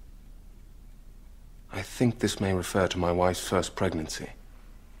 I think this may refer to my wife's first pregnancy.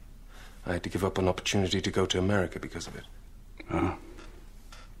 I had to give up an opportunity to go to America because of it. Ah.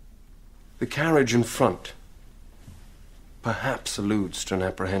 The carriage in front perhaps alludes to an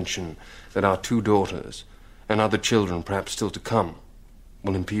apprehension that our 2 daughters and other children, perhaps still to come,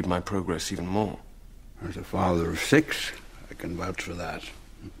 will impede my progress even more. As a father of 6, I can vouch for that.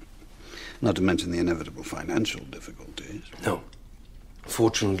 Not to mention the inevitable financial difficulties. No.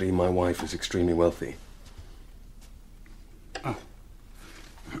 Fortunately, my wife is extremely wealthy. Oh.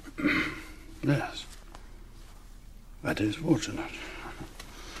 Yes. That is fortunate.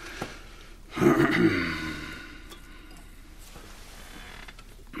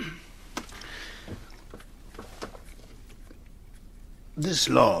 This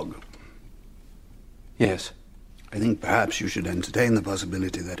log. Yes. I think perhaps you should entertain the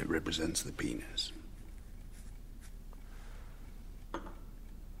possibility that it represents the penis.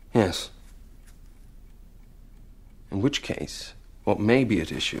 Yes. In which case, what may be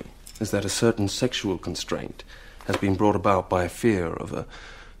at issue is that a certain sexual constraint has been brought about by a fear of a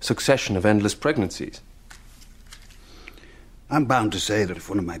succession of endless pregnancies. I'm bound to say that if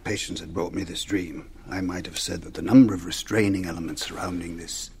one of my patients had brought me this dream, I might have said that the number of restraining elements surrounding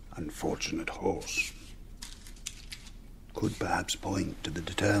this unfortunate horse could perhaps point to the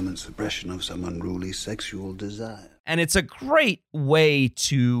determined suppression of some unruly sexual desire. And it's a great way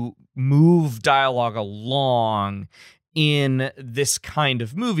to move dialogue along in this kind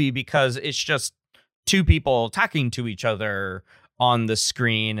of movie because it's just 2 people talking to each other on the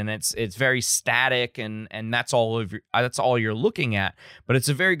screen, and it's very static, and that's all you're looking at. But it's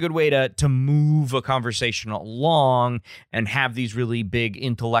a very good way to move a conversation along and have these really big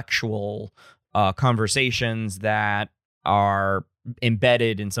intellectual conversations that are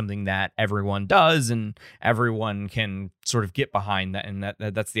embedded in something that everyone does and everyone can sort of get behind that, and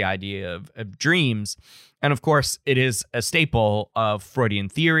that's the idea of dreams. And of course, it is a staple of Freudian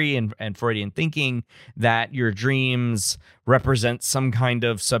theory and Freudian thinking that your dreams represent some kind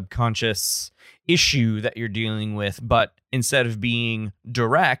of subconscious issue that you're dealing with, but instead of being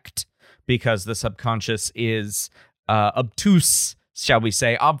direct, because the subconscious is obtuse, shall we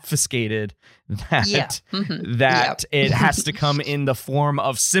say, obfuscated, that it has to come in the form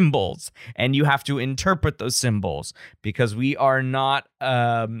of symbols, and you have to interpret those symbols because we are not,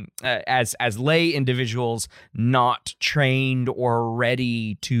 as lay individuals, not trained or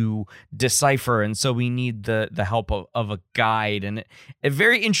ready to decipher, and so we need the help of a guide. And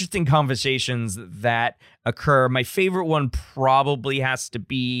very interesting conversations that occur. My favorite one probably has to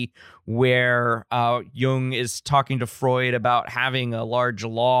be where Jung is talking to Freud about having a large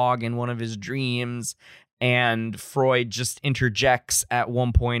log in one of his dreams, and Freud just interjects at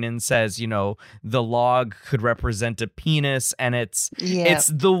one point and says, the log could represent a penis, and it's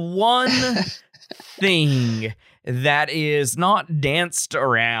the one thing that is not danced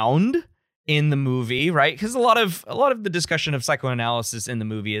around in the movie, right? Because a lot of the discussion of psychoanalysis in the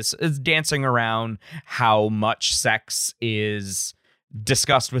movie is dancing around how much sex is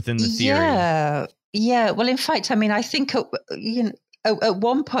discussed within the theory. Yeah. Well, in fact, I mean, I think at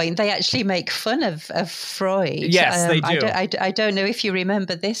one point they actually make fun of Freud. Yes, they do. I don't know if you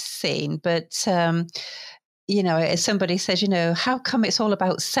remember this scene, but somebody says, how come it's all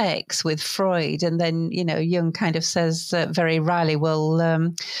about sex with Freud? And then, Jung kind of says very wryly, well,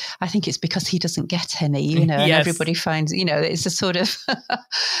 I think it's because he doesn't get any, and everybody finds, it's a sort of,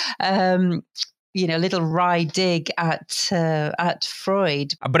 little wry dig at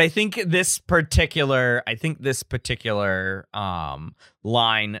Freud. But I think this particular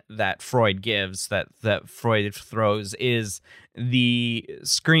line that Freud gives, that Freud throws, is the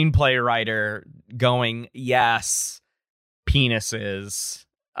screenplay writer going, yes, penises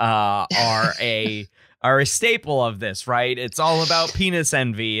are a are a staple of this, right? It's all about penis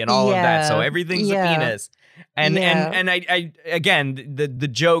envy and all of that. So everything's a penis. And I again, the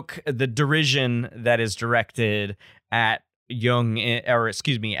joke, the derision that is directed at Jung, or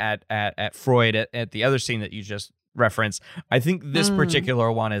excuse me, at Freud at the other scene that you just referenced. I think this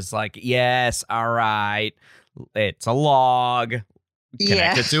particular one is like, yes, all right, it's a log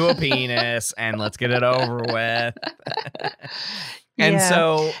connected to a penis, and let's get it over with. And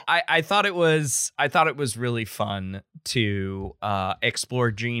so I thought it was really fun to explore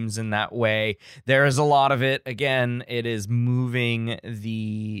dreams in that way. There is a lot of it. Again, it is moving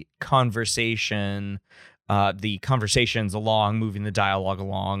the conversations along, moving the dialogue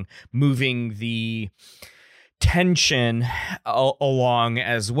along, moving the tension along,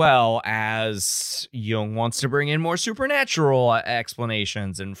 as well as Jung wants to bring in more supernatural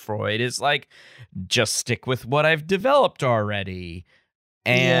explanations, and Freud is like, just stick with what I've developed already.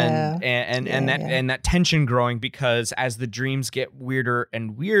 And that tension growing, because as the dreams get weirder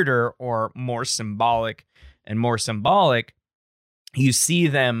and weirder, or more symbolic and more symbolic, you see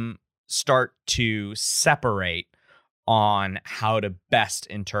them start to separate on how to best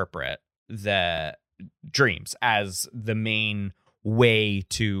interpret the dreams as the main way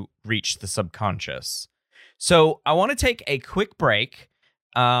to reach the subconscious. So I want to take a quick break,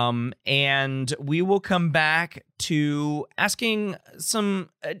 and we will come back to asking some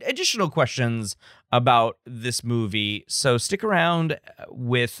additional questions about this movie. So stick around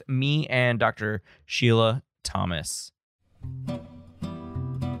with me and Dr. Sheila Thomas.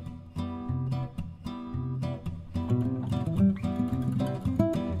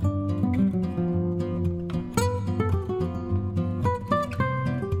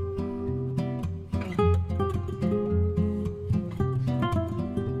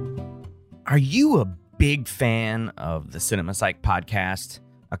 Are you a big fan of the Cinema Psych podcast?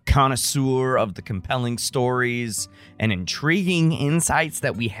 A connoisseur of the compelling stories and intriguing insights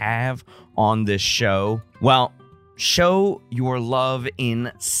that we have on this show? Well, show your love in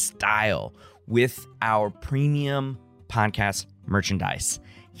style with our premium podcast merchandise.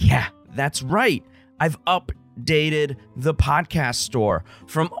 Yeah, that's right. I've updated the podcast store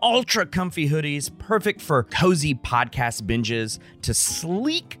from ultra comfy hoodies, perfect for cozy podcast binges, to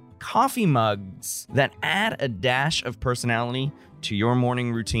sleek coffee mugs that add a dash of personality to your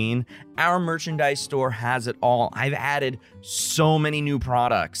morning routine. Our merchandise store has it all. I've added so many new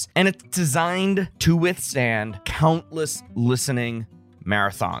products, and it's designed to withstand countless listening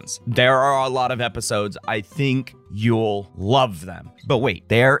marathons. There are a lot of episodes. I think you'll love them. But wait,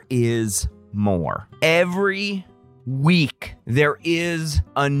 there is more. Every week, there is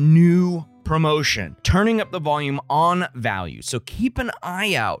a new promotion, turning up the volume on value. So keep an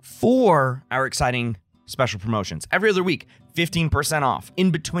eye out for our exciting special promotions. Every other week, 15% off.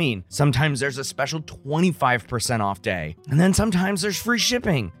 In between, sometimes there's a special 25% off day. And then sometimes there's free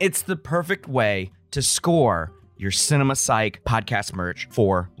shipping. It's the perfect way to score your Cinema Psych podcast merch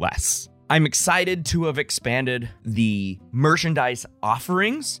for less. I'm excited to have expanded the merchandise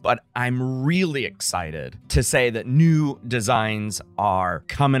offerings, but I'm really excited to say that new designs are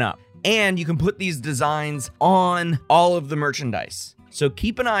coming up. And you can put these designs on all of the merchandise. So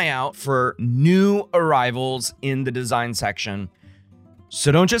keep an eye out for new arrivals in the design section.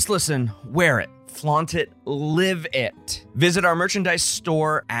 So don't just listen, wear it, flaunt it, live it. Visit our merchandise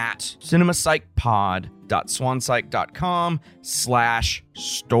store at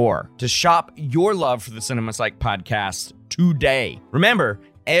cinemapsychpod.swanpsych.com/store to shop your love for the Cinema Psych podcast today. Remember,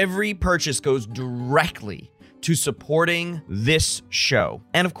 every purchase goes directly to supporting this show.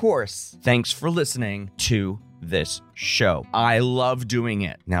 And of course, thanks for listening to this show. I love doing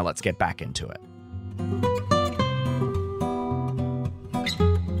it. Now let's get back into it.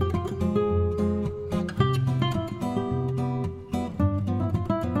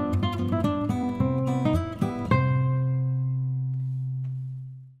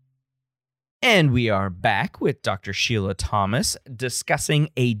 And we are back with Dr. Sheila Thomas discussing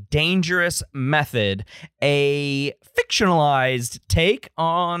A Dangerous Method, a fictionalized take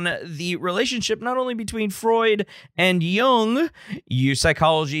on the relationship not only between Freud and Jung. You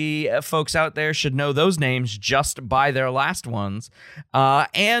psychology folks out there should know those names just by their last ones.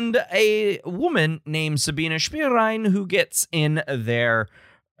 And a woman named Sabina Spielrein who gets in their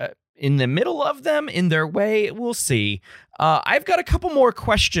in the middle of them, in their way. We'll see. I've got a couple more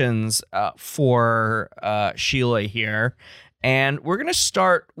questions for Sheila here. And we're going to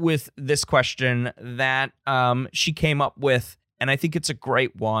start with this question that she came up with, and I think it's a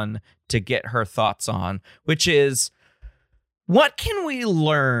great one to get her thoughts on, which is, what can we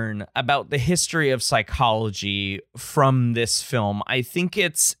learn about the history of psychology from this film? I think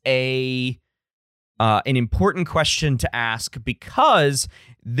it's a an important question to ask, because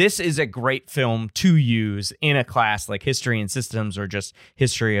this is a great film to use in a class like History and Systems or just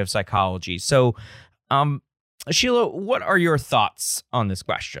History of Psychology. So, Sheila, what are your thoughts on this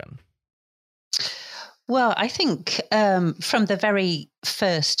question? Well, I think from the very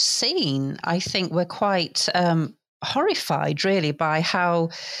first scene, I think we're quite horrified, really, by how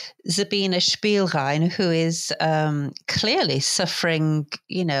Sabine Spielrein, who is clearly suffering,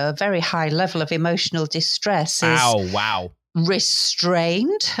 a very high level of emotional distress, is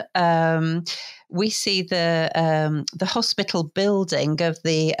restrained. We see the hospital building of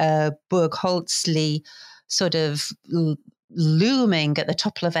the Burg Holzli sort of looming at the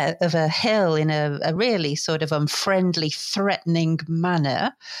top of a hill in a really sort of unfriendly, threatening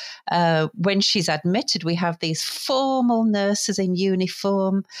manner. When she's admitted, we have these formal nurses in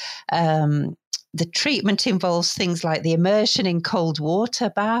uniform. The treatment involves things like the immersion in cold water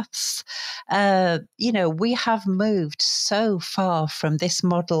baths. We have moved so far from this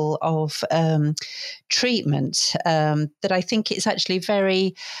model of treatment that I think it's actually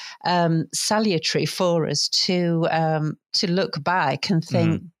very salutary for us to look back and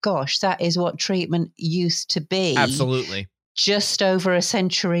think, gosh, that is what treatment used to be. Absolutely. Just over a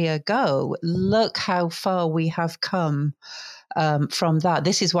century ago. Look how far we have come from that.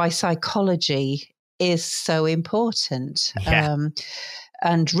 This is why psychology is so important. Yeah.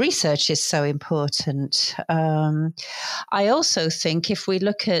 And research is so important. I also think if we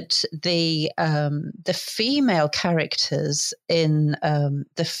look at the female characters in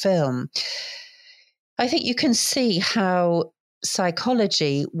the film, I think you can see how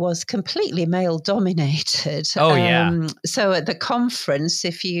psychology was completely male-dominated. Oh, yeah. So at the conference,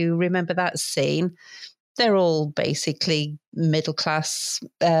 if you remember that scene, they're all basically middle-class,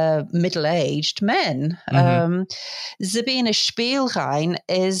 middle-aged men. Sabine Spielrein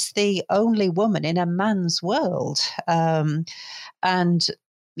is the only woman in a man's world. And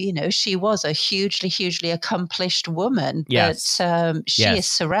she was a hugely, hugely accomplished woman. Yes. But she is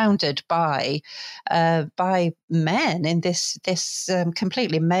surrounded by men in this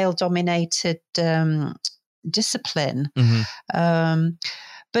completely male-dominated discipline.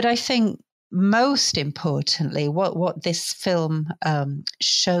 But I think most importantly, what this film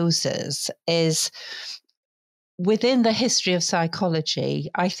shows us is within the history of psychology,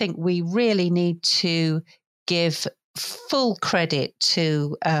 I think we really need to give full credit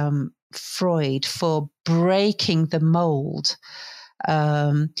to Freud for breaking the mold.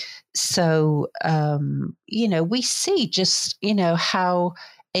 We see just, how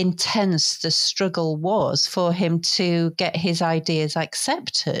intense the struggle was for him to get his ideas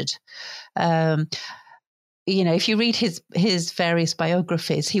accepted. If you read his various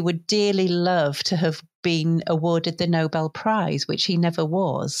biographies, he would dearly love to have been awarded the Nobel Prize, which he never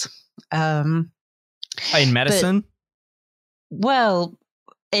was. In medicine?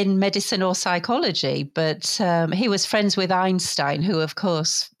 In medicine or psychology, but he was friends with Einstein, who, of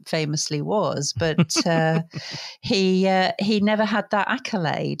course, famously was, but he never had that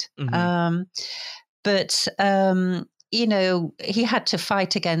accolade. He had to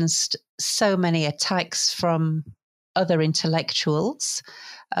fight against so many attacks from other intellectuals.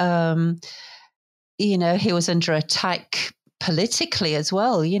 He was under attack politically as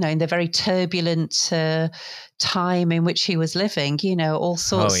well, in the very turbulent time in which he was living. All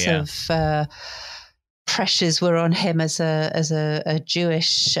sorts of pressures were on him as a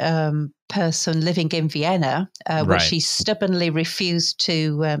Jewish person living in Vienna, which he stubbornly refused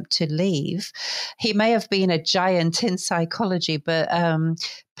to leave. He may have been a giant in psychology, but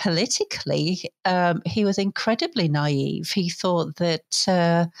politically, he was incredibly naive. He thought that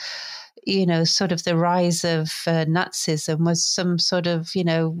sort of the rise of Nazism was some sort of,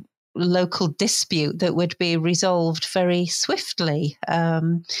 local dispute that would be resolved very swiftly. He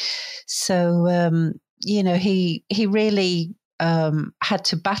really had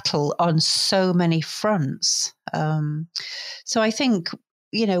to battle on so many fronts. So I think,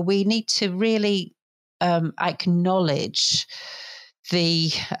 we need to really acknowledge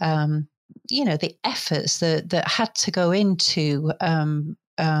the efforts that had to go into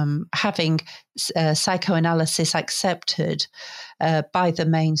having psychoanalysis accepted by the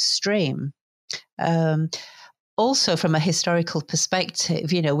mainstream. Also, from a historical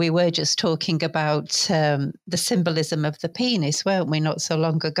perspective, we were just talking about the symbolism of the penis, weren't we, not so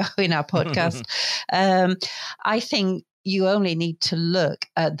long ago in our podcast? I think you only need to look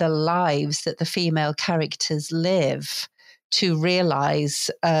at the lives that the female characters live to realize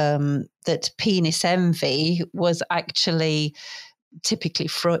that penis envy was actually typically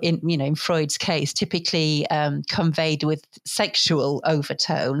in Freud's case, typically conveyed with sexual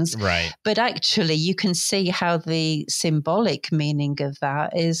overtones. Right. But actually, you can see how the symbolic meaning of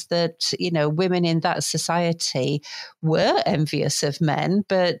that is that, women in that society were envious of men,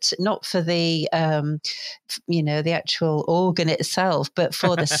 but not for the, the actual organ itself, but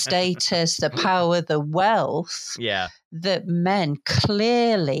for the status, the power, the wealth that men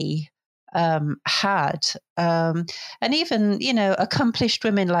clearly had. And even, accomplished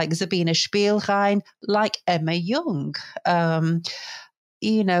women like Sabine Spielrein, like Emma Jung, were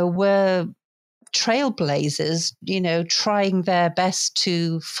trailblazers, trying their best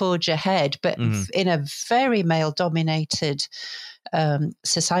to forge ahead, but in a very male-dominated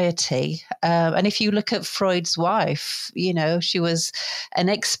society. And if you look at Freud's wife, she was an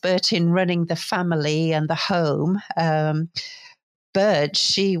expert in running the family and the home. But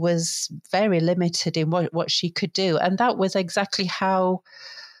she was very limited in what she could do. And that was exactly how,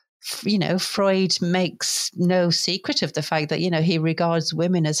 Freud makes no secret of the fact that, he regards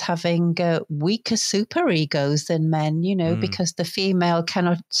women as having weaker superegos than men, because the female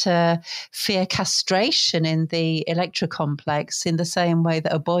cannot fear castration in the Electra complex in the same way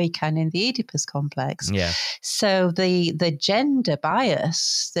that a boy can in the Oedipus complex. Yeah. So the gender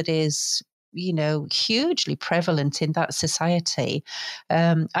bias that is hugely prevalent in that society.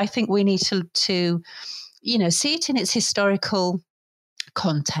 I think we need to see it in its historical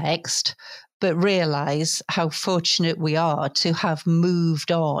context, but realize how fortunate we are to have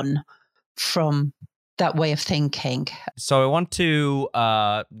moved on from that way of thinking. So I want to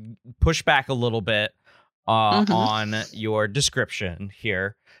push back a little bit on your description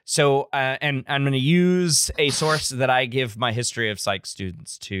here. So, and I'm going to use a source that I give my history of psych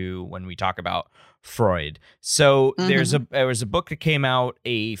students to when we talk about Freud. So there was a book that came out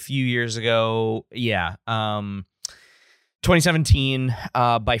a few years ago. 2017,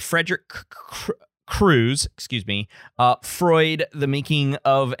 by Frederick Cruz, Freud, The Making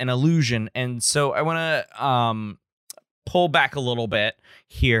of an Illusion. And so I want to pull back a little bit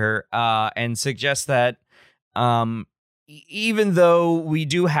here and suggest that even though we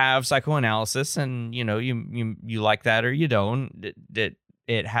do have psychoanalysis, and you like that or you don't,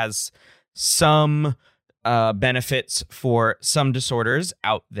 it has some benefits for some disorders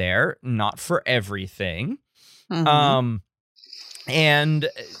out there, not for everything. And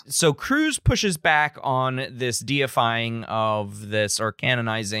so Cruz pushes back on this deifying of this, or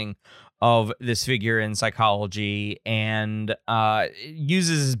canonizing of this figure in psychology, and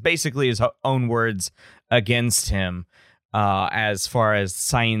uses basically his own words against him as far as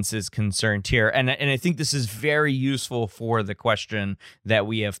science is concerned here. And I think this is very useful for the question that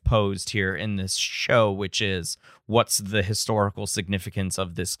we have posed here in this show, which is, what's the historical significance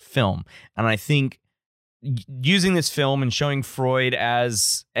of this film? And I think using this film and showing Freud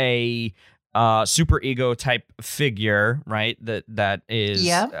as a super ego type figure, right? That is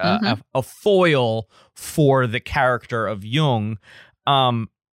a foil for the character of Jung,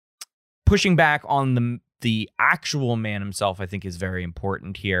 pushing back on the actual man himself, I think, is very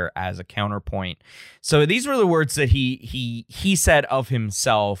important here as a counterpoint. So these were the words that he said of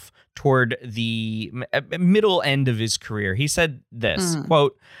himself toward the middle end of his career. He said this,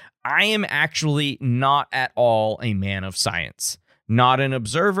 quote, "I am actually not at all a man of science. Not an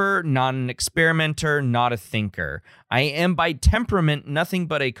observer, not an experimenter, not a thinker. I am by temperament nothing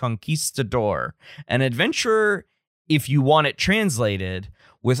but a conquistador, an adventurer, if you want it translated,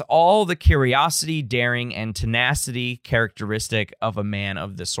 with all the curiosity, daring, and tenacity characteristic of a man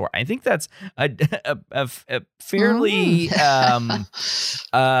of the sort." I think that's a fairly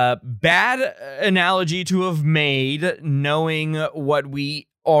bad analogy to have made, knowing what we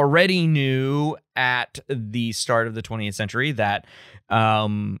already knew at the start of the 20th century, that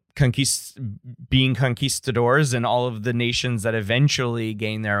being conquistadors in all of the nations that eventually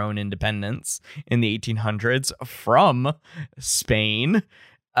gained their own independence in the 1800s from Spain,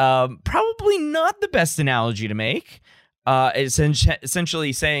 probably not the best analogy to make. It's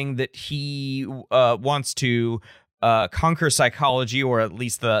essentially saying that he wants to conquer psychology, or at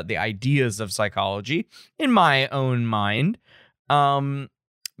least the ideas of psychology, in my own mind,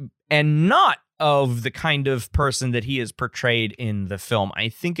 and not of the kind of person that he is portrayed in the film. I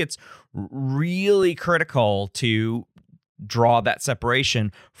think it's really critical to draw that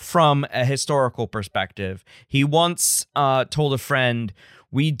separation from a historical perspective. He once told a friend,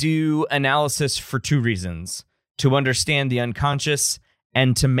 "We do analysis for two reasons: to understand the unconscious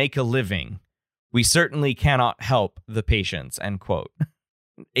and to make a living. We certainly cannot help the patients," end quote.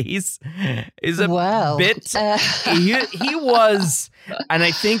 He's a well, bit. He was, and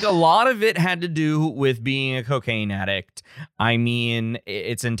I think a lot of it had to do with being a cocaine addict. I mean,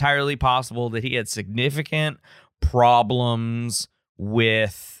 it's entirely possible that he had significant problems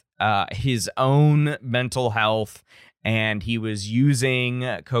with his own mental health, and he was using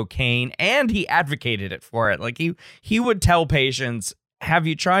cocaine, and he advocated it for it. Like he would tell patients, have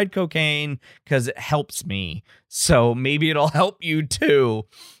you tried cocaine? Because it helps me. So maybe it'll help you too.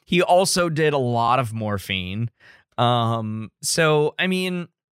 He also did a lot of morphine. So, I mean,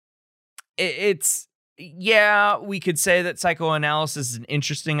 we could say that psychoanalysis is an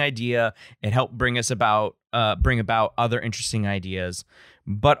interesting idea. It helped bring about other interesting ideas.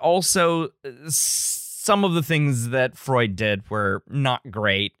 But also, some of the things that Freud did were not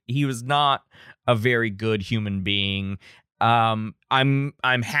great. He was not a very good human being. I'm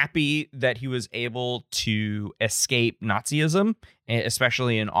happy that he was able to escape Nazism,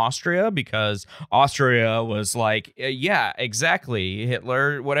 especially in Austria, because Austria was like, yeah, exactly,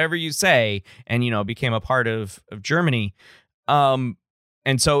 Hitler, whatever you say, and, became a part of Germany. And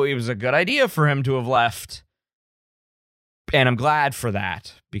so it was a good idea for him to have left. And I'm glad for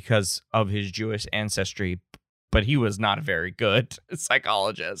that because of his Jewish ancestry, but he was not a very good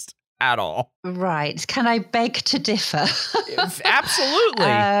psychologist at all. Right. Can I beg to differ? Absolutely.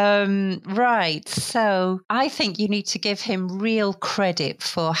 Right. So I think you need to give him real credit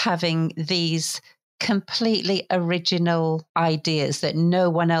for having these completely original ideas that no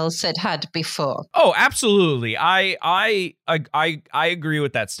one else had before. Oh, absolutely. I agree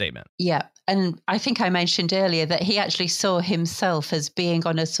with that statement. Yeah. And I think I mentioned earlier that he actually saw himself as being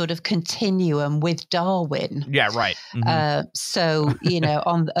on a sort of continuum with Darwin. Yeah, right. Mm-hmm. So,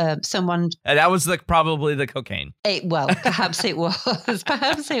 on someone... that was probably the cocaine. Perhaps it was.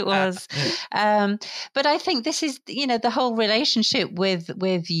 Perhaps it was. But I think this is, the whole relationship with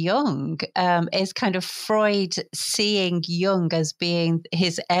Jung is kind of Freud seeing Jung as being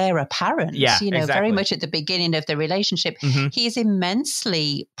his heir apparent. Yeah, exactly. Very much at the beginning of the relationship. Mm-hmm. He's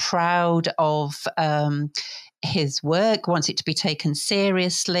immensely proud of his work, wants it to be taken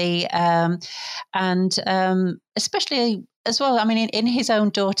seriously, and especially as well, I mean, in his own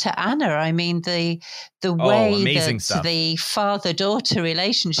daughter Anna, I mean, the way that stuff. The father-daughter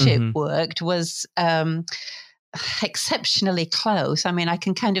relationship worked was exceptionally close. I mean, I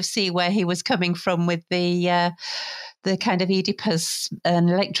can kind of see where he was coming from with the kind of Oedipus and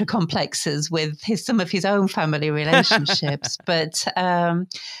Electra complexes with some of his own family relationships. But and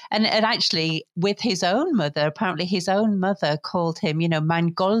actually with his own mother, apparently his own mother called him,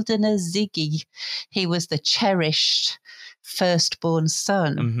 mein goldener Ziggy. He was the cherished firstborn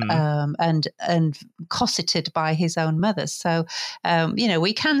son, and cosseted by his own mother. So,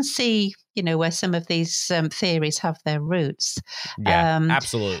 we can see, where some of these theories have their roots. Yeah,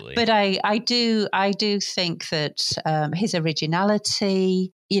 absolutely. But I do think that his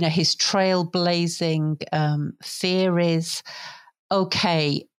originality, his trailblazing theories,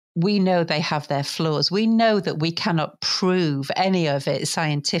 okay, we know they have their flaws. We know that we cannot prove any of it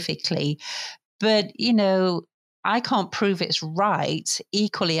scientifically, but, I can't prove it's right.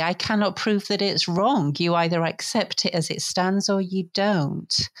 Equally, I cannot prove that it's wrong. You either accept it as it stands or you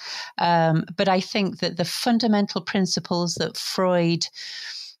don't. But I think that the fundamental principles that Freud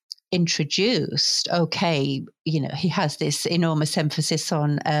introduced, okay, he has this enormous emphasis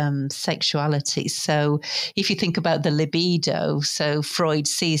on sexuality. So if you think about the libido, so Freud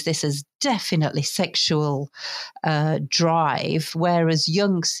sees this as definitely sexual drive, whereas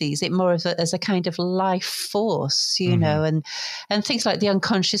Jung sees it more as a kind of life force, and things like the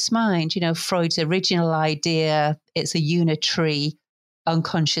unconscious mind, Freud's original idea, it's a unitary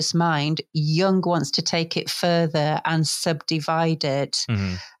unconscious mind. Jung wants to take it further and subdivide it.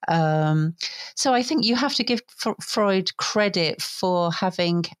 So I think you have to give Freud credit for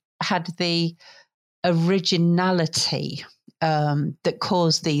having had the originality that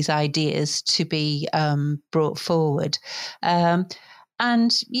caused these ideas to be brought forward. And,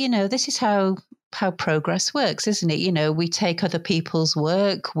 this is how progress works, isn't it? We take other people's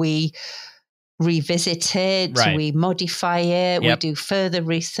work, we revisit it, right. We modify it, we do further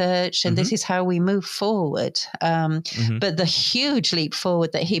research, and this is how we move forward. But the huge leap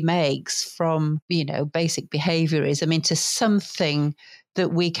forward that he makes from, basic behaviorism into something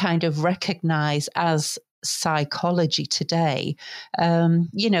that we kind of recognize as psychology today,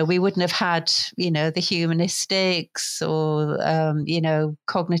 we wouldn't have had, the humanistics or,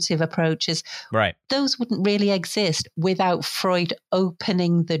 cognitive approaches. Right. Those wouldn't really exist without Freud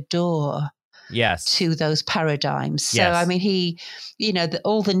opening the door to those paradigms. So, I mean, he,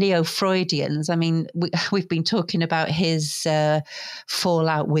 all the neo-Freudians, I mean, we've been talking about his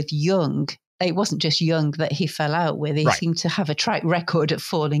fallout with Jung. It wasn't just Jung that he fell out with. He seemed to have a track record of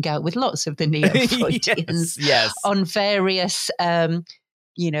falling out with lots of the neo-Freudians on various,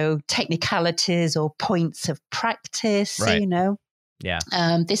 technicalities or points of practice,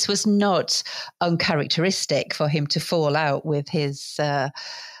 this was not uncharacteristic for him to fall out with his fellow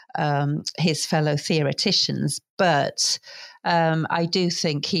theoreticians. But I do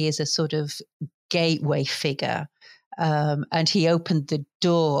think he is a sort of gateway figure. And he opened the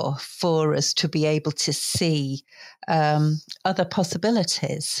door for us to be able to see other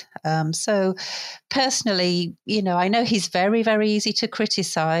possibilities. So personally, I know he's very, very easy to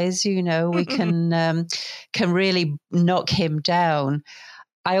criticize. We can really knock him down.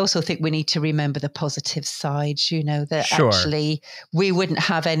 I also think we need to remember the positive side, that actually we wouldn't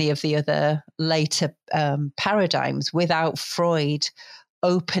have any of the other later paradigms without Freud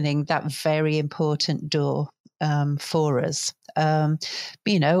opening that very important door for us,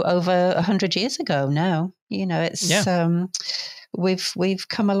 over 100 years ago now. It's we've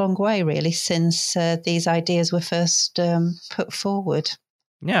come a long way really since these ideas were first put forward.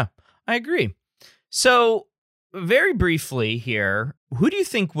 Yeah, I agree. So very briefly here, who do you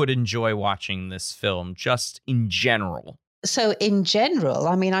think would enjoy watching this film just in general? So in general,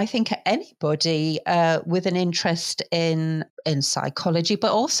 I mean, I think anybody with an interest in psychology, but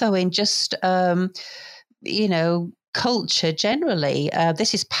also in just culture generally.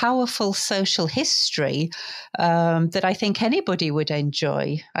 This is powerful social history that I think anybody would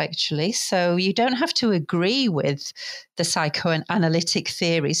enjoy, actually. So you don't have to agree with the psychoanalytic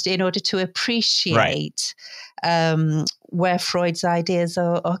theories in order to appreciate where Freud's ideas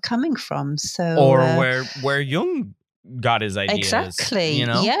are coming from. So, or where Jung got his ideas. Exactly.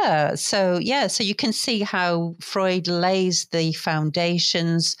 Yeah. So you can see how Freud lays the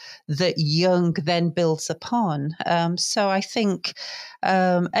foundations that Jung then builds upon. So I think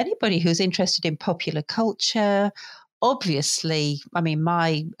anybody who's interested in popular culture, obviously, I mean,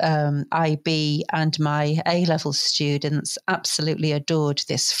 my IB and my A-level students absolutely adored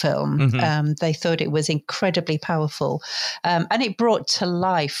this film. Mm-hmm. They thought it was incredibly powerful, and it brought to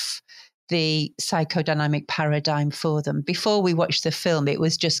life the psychodynamic paradigm for them. Before we watched the film, it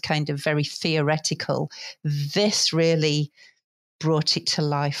was just kind of very theoretical. This really brought it to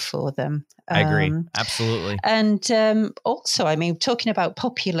life for them. I agree. Absolutely. And also, I mean, talking about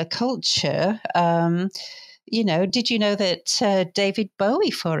popular culture, did you know that David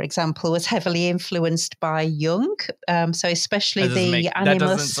Bowie, for example, was heavily influenced by Jung? So especially the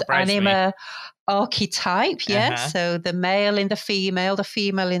anima archetype, so the male in the female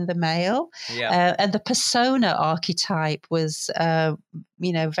in the male, and the persona archetype was,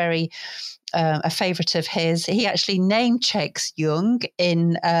 very a favorite of his. He actually name checks Jung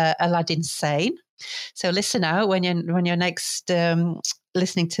in Aladdin Sane. So listen out when you're next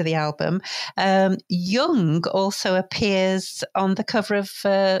listening to the album. Jung also appears on the cover of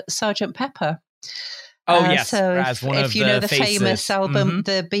Sgt. Pepper. Oh, yes. So if you know the faces. famous album,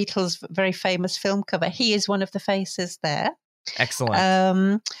 the Beatles' very famous film cover, he is one of the faces there. Excellent.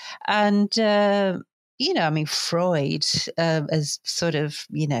 I mean, Freud, as sort of,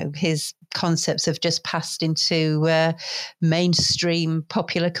 his concepts have just passed into mainstream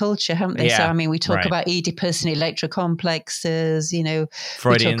popular culture, haven't they? Yeah, so, I mean, we talk about Oedipus and Electra complexes, Freudian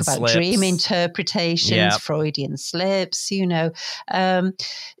we talk about slips. Dream interpretations, Freudian slips,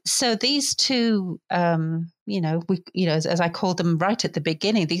 So these two, as I called them right at the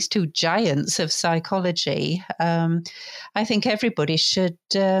beginning, these two giants of psychology, I think everybody should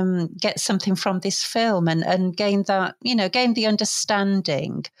get something from this film and gain that, gain the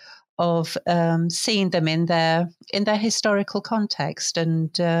understanding of seeing them in their historical context.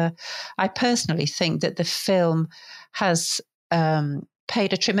 And I personally think that the film has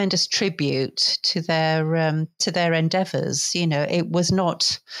paid a tremendous tribute to their endeavors. It was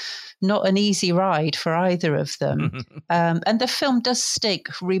not an easy ride for either of them. And the film does stick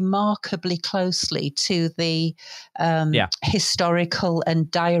remarkably closely to the historical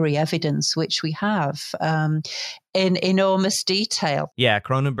and diary evidence which we have in enormous detail. Yeah,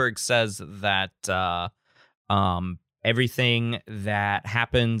 Cronenberg says that everything that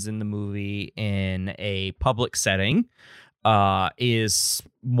happens in the movie in a public setting is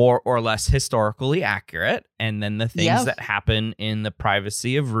more or less historically accurate, and then the things that happen in the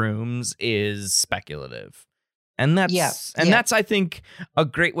privacy of rooms is speculative. And that's I think a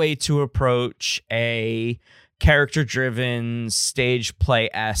great way to approach a character-driven, stage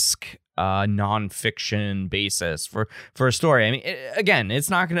play-esque nonfiction basis for a story. I mean, again, it's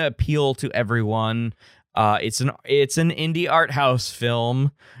not going to appeal to everyone. It's an indie art house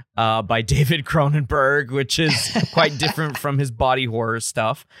film by David Cronenberg, which is quite different from his body horror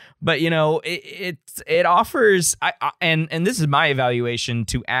stuff. But it offers, and this is my evaluation,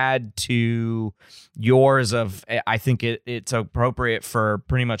 to add to yours of, I think it's appropriate for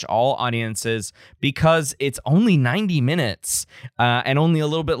pretty much all audiences because it's only 90 minutes and only a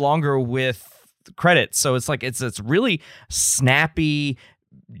little bit longer with credits. So it's like it's really snappy.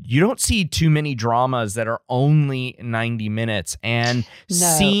 You don't see too many dramas that are only 90 minutes, and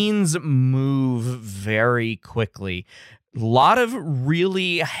scenes move very quickly. A lot of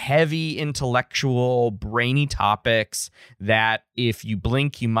really heavy intellectual, brainy topics that if you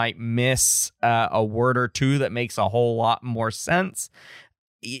blink, you might miss a word or two that makes a whole lot more sense.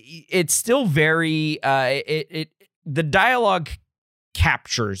 It's still very, the dialogue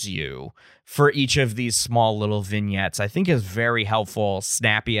captures you for each of these small little vignettes. I think is very helpful,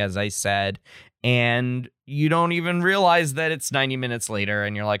 snappy, as I said, and you don't even realize that it's 90 minutes later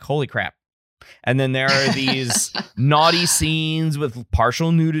and you're like, holy crap. And then there are these naughty scenes with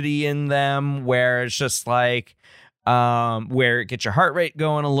partial nudity in them where it's just like, where it gets your heart rate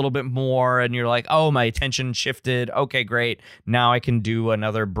going a little bit more and you're like, oh, my attention shifted. Okay, great. Now I can do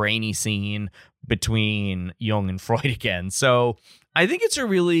another brainy scene between Jung and Freud again. So I think it's a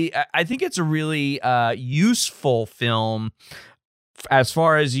really useful film, as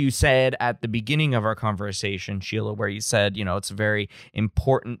far as you said at the beginning of our conversation, Sheila, where you said, it's a very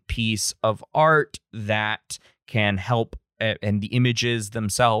important piece of art that can help, and the images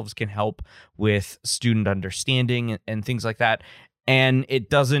themselves can help with student understanding and things like that. And it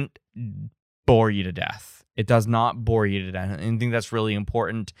doesn't bore you to death. It does not bore you to death. And I think that's really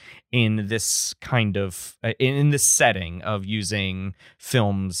important in this kind of, in this setting of using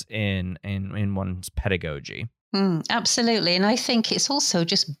films in one's pedagogy. Absolutely. And I think it's also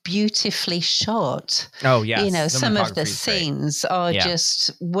just beautifully shot. Oh, yes. Some of the scenes are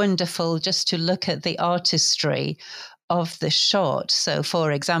just wonderful just to look at the artistry of the shot. So,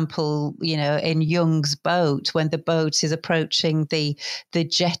 for example, in Jung's boat, when the boat is approaching the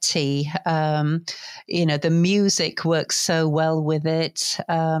jetty, the music works so well with it.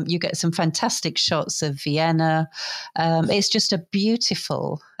 You get some fantastic shots of Vienna. It's just a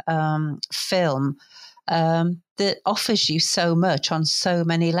beautiful film that offers you so much on so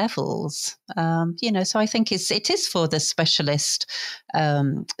many levels. So I think it is for the specialist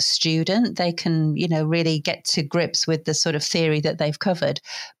student. They can, really get to grips with the sort of theory that they've covered.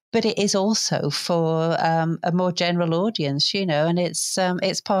 But it is also for a more general audience, and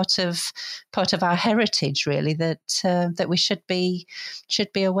it's part of our heritage, really, that we should be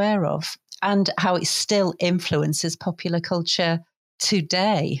aware of, and how it still influences popular culture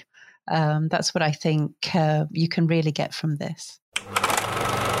today. That's what I think you can really get from this.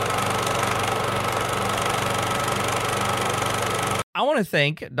 I want to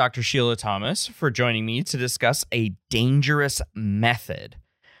thank Dr. Sheila Thomas for joining me to discuss A Dangerous Method.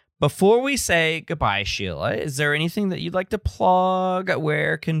 Before we say goodbye, Sheila, is there anything that you'd like to plug?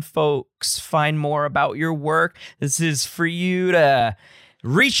 Where can folks find more about your work? This is for you to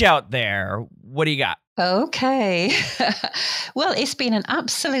reach out there. What do you got? Okay. Well, it's been an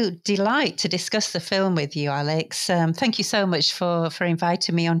absolute delight to discuss the film with you, Alex. Thank you so much for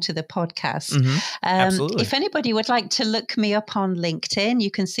inviting me onto the podcast. Mm-hmm. Absolutely. If anybody would like to look me up on LinkedIn, you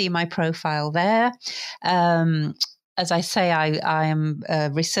can see my profile there. As I say, I am a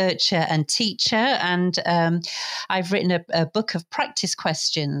researcher and teacher, and I've written a book of practice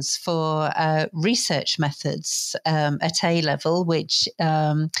questions for research methods at A-level, which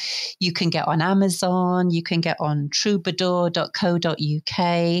you can get on Amazon, you can get on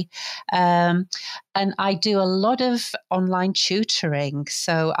troubadour.co.uk. And I do a lot of online tutoring.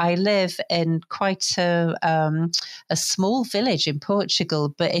 So I live in quite a small village in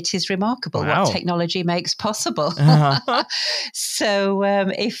Portugal, but it is remarkable what technology makes possible. Uh-huh. So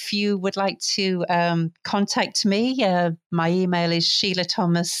if you would like to contact me, my email is Sheila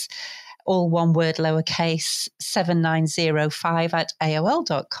Thomas, all one word, lowercase, 7905 at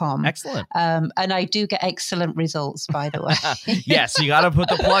AOL.com. Excellent. And I do get excellent results, by the way. Yes, you got to put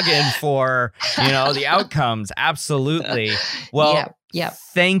the plug in for, the outcomes. Absolutely. Well, yeah.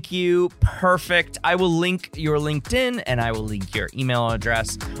 Thank you. Perfect. I will link your LinkedIn and I will link your email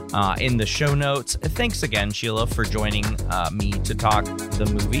address in the show notes. Thanks again, Sheila, for joining me to talk the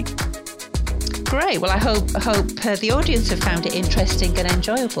movie. Great. Well, I hope the audience have found it interesting and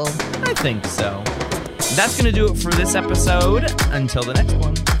enjoyable. I think so. That's going to do it for this episode. Until the next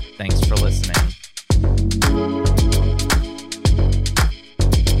one, thanks for listening.